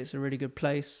Factory. It's a really good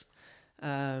place.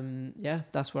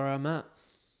 That's where I'm at.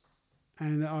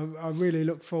 And I really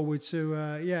look forward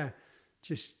to,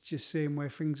 just seeing where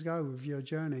things go with your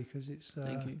journey, because it's...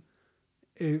 Thank you.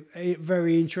 A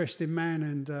very interesting man,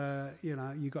 and you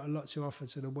know, you've got a lot to offer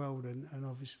to the world, and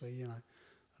obviously, you know,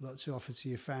 a lot to offer to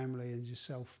your family and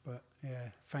yourself. But yeah,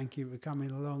 thank you for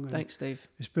coming along. And thanks, Steve.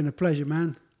 It's been a pleasure,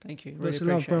 man. Thank you. Lots of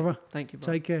love, brother. Thank you,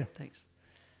 brother. Take care. Thanks.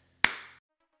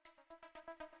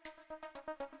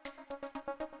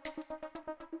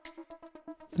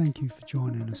 Thank you for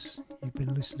joining us. You've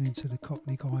been listening to the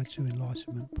Cockney Guide to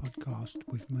Enlightenment podcast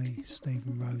with me,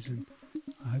 Stephen Rosen.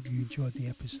 I hope you enjoyed the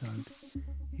episode.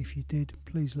 If you did,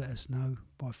 please let us know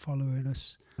by following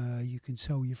us. You can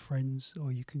tell your friends,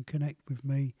 or you can connect with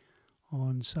me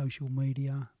on social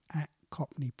media at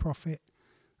Cockney Prophet,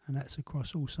 and that's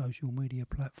across all social media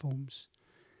platforms.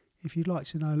 If you'd like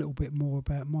to know a little bit more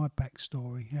about my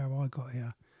backstory, how I got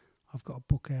here, I've got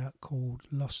a book out called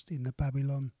Lost in the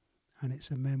Babylon, and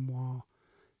it's a memoir.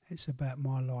 It's about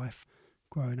my life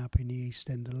growing up in the East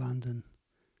End of London,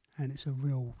 and it's a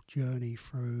real journey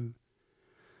through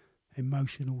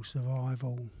emotional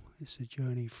survival. It's a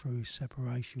journey through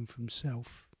separation from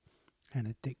self and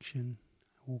addiction,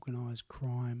 organised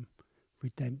crime,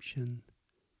 redemption.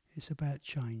 It's about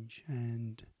change,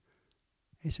 and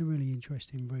It's a really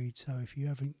interesting read, so if you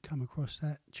haven't come across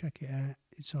that, check it out.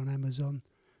 It's on Amazon,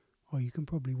 or you can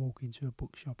probably walk into a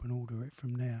bookshop and order it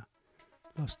from there.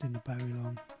 Lost in the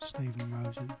Babylon, Stephen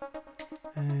Rosen.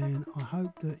 And I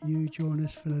hope that you join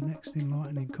us for the next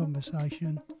enlightening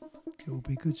conversation. It will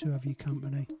be good to have your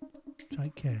company.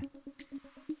 Take care.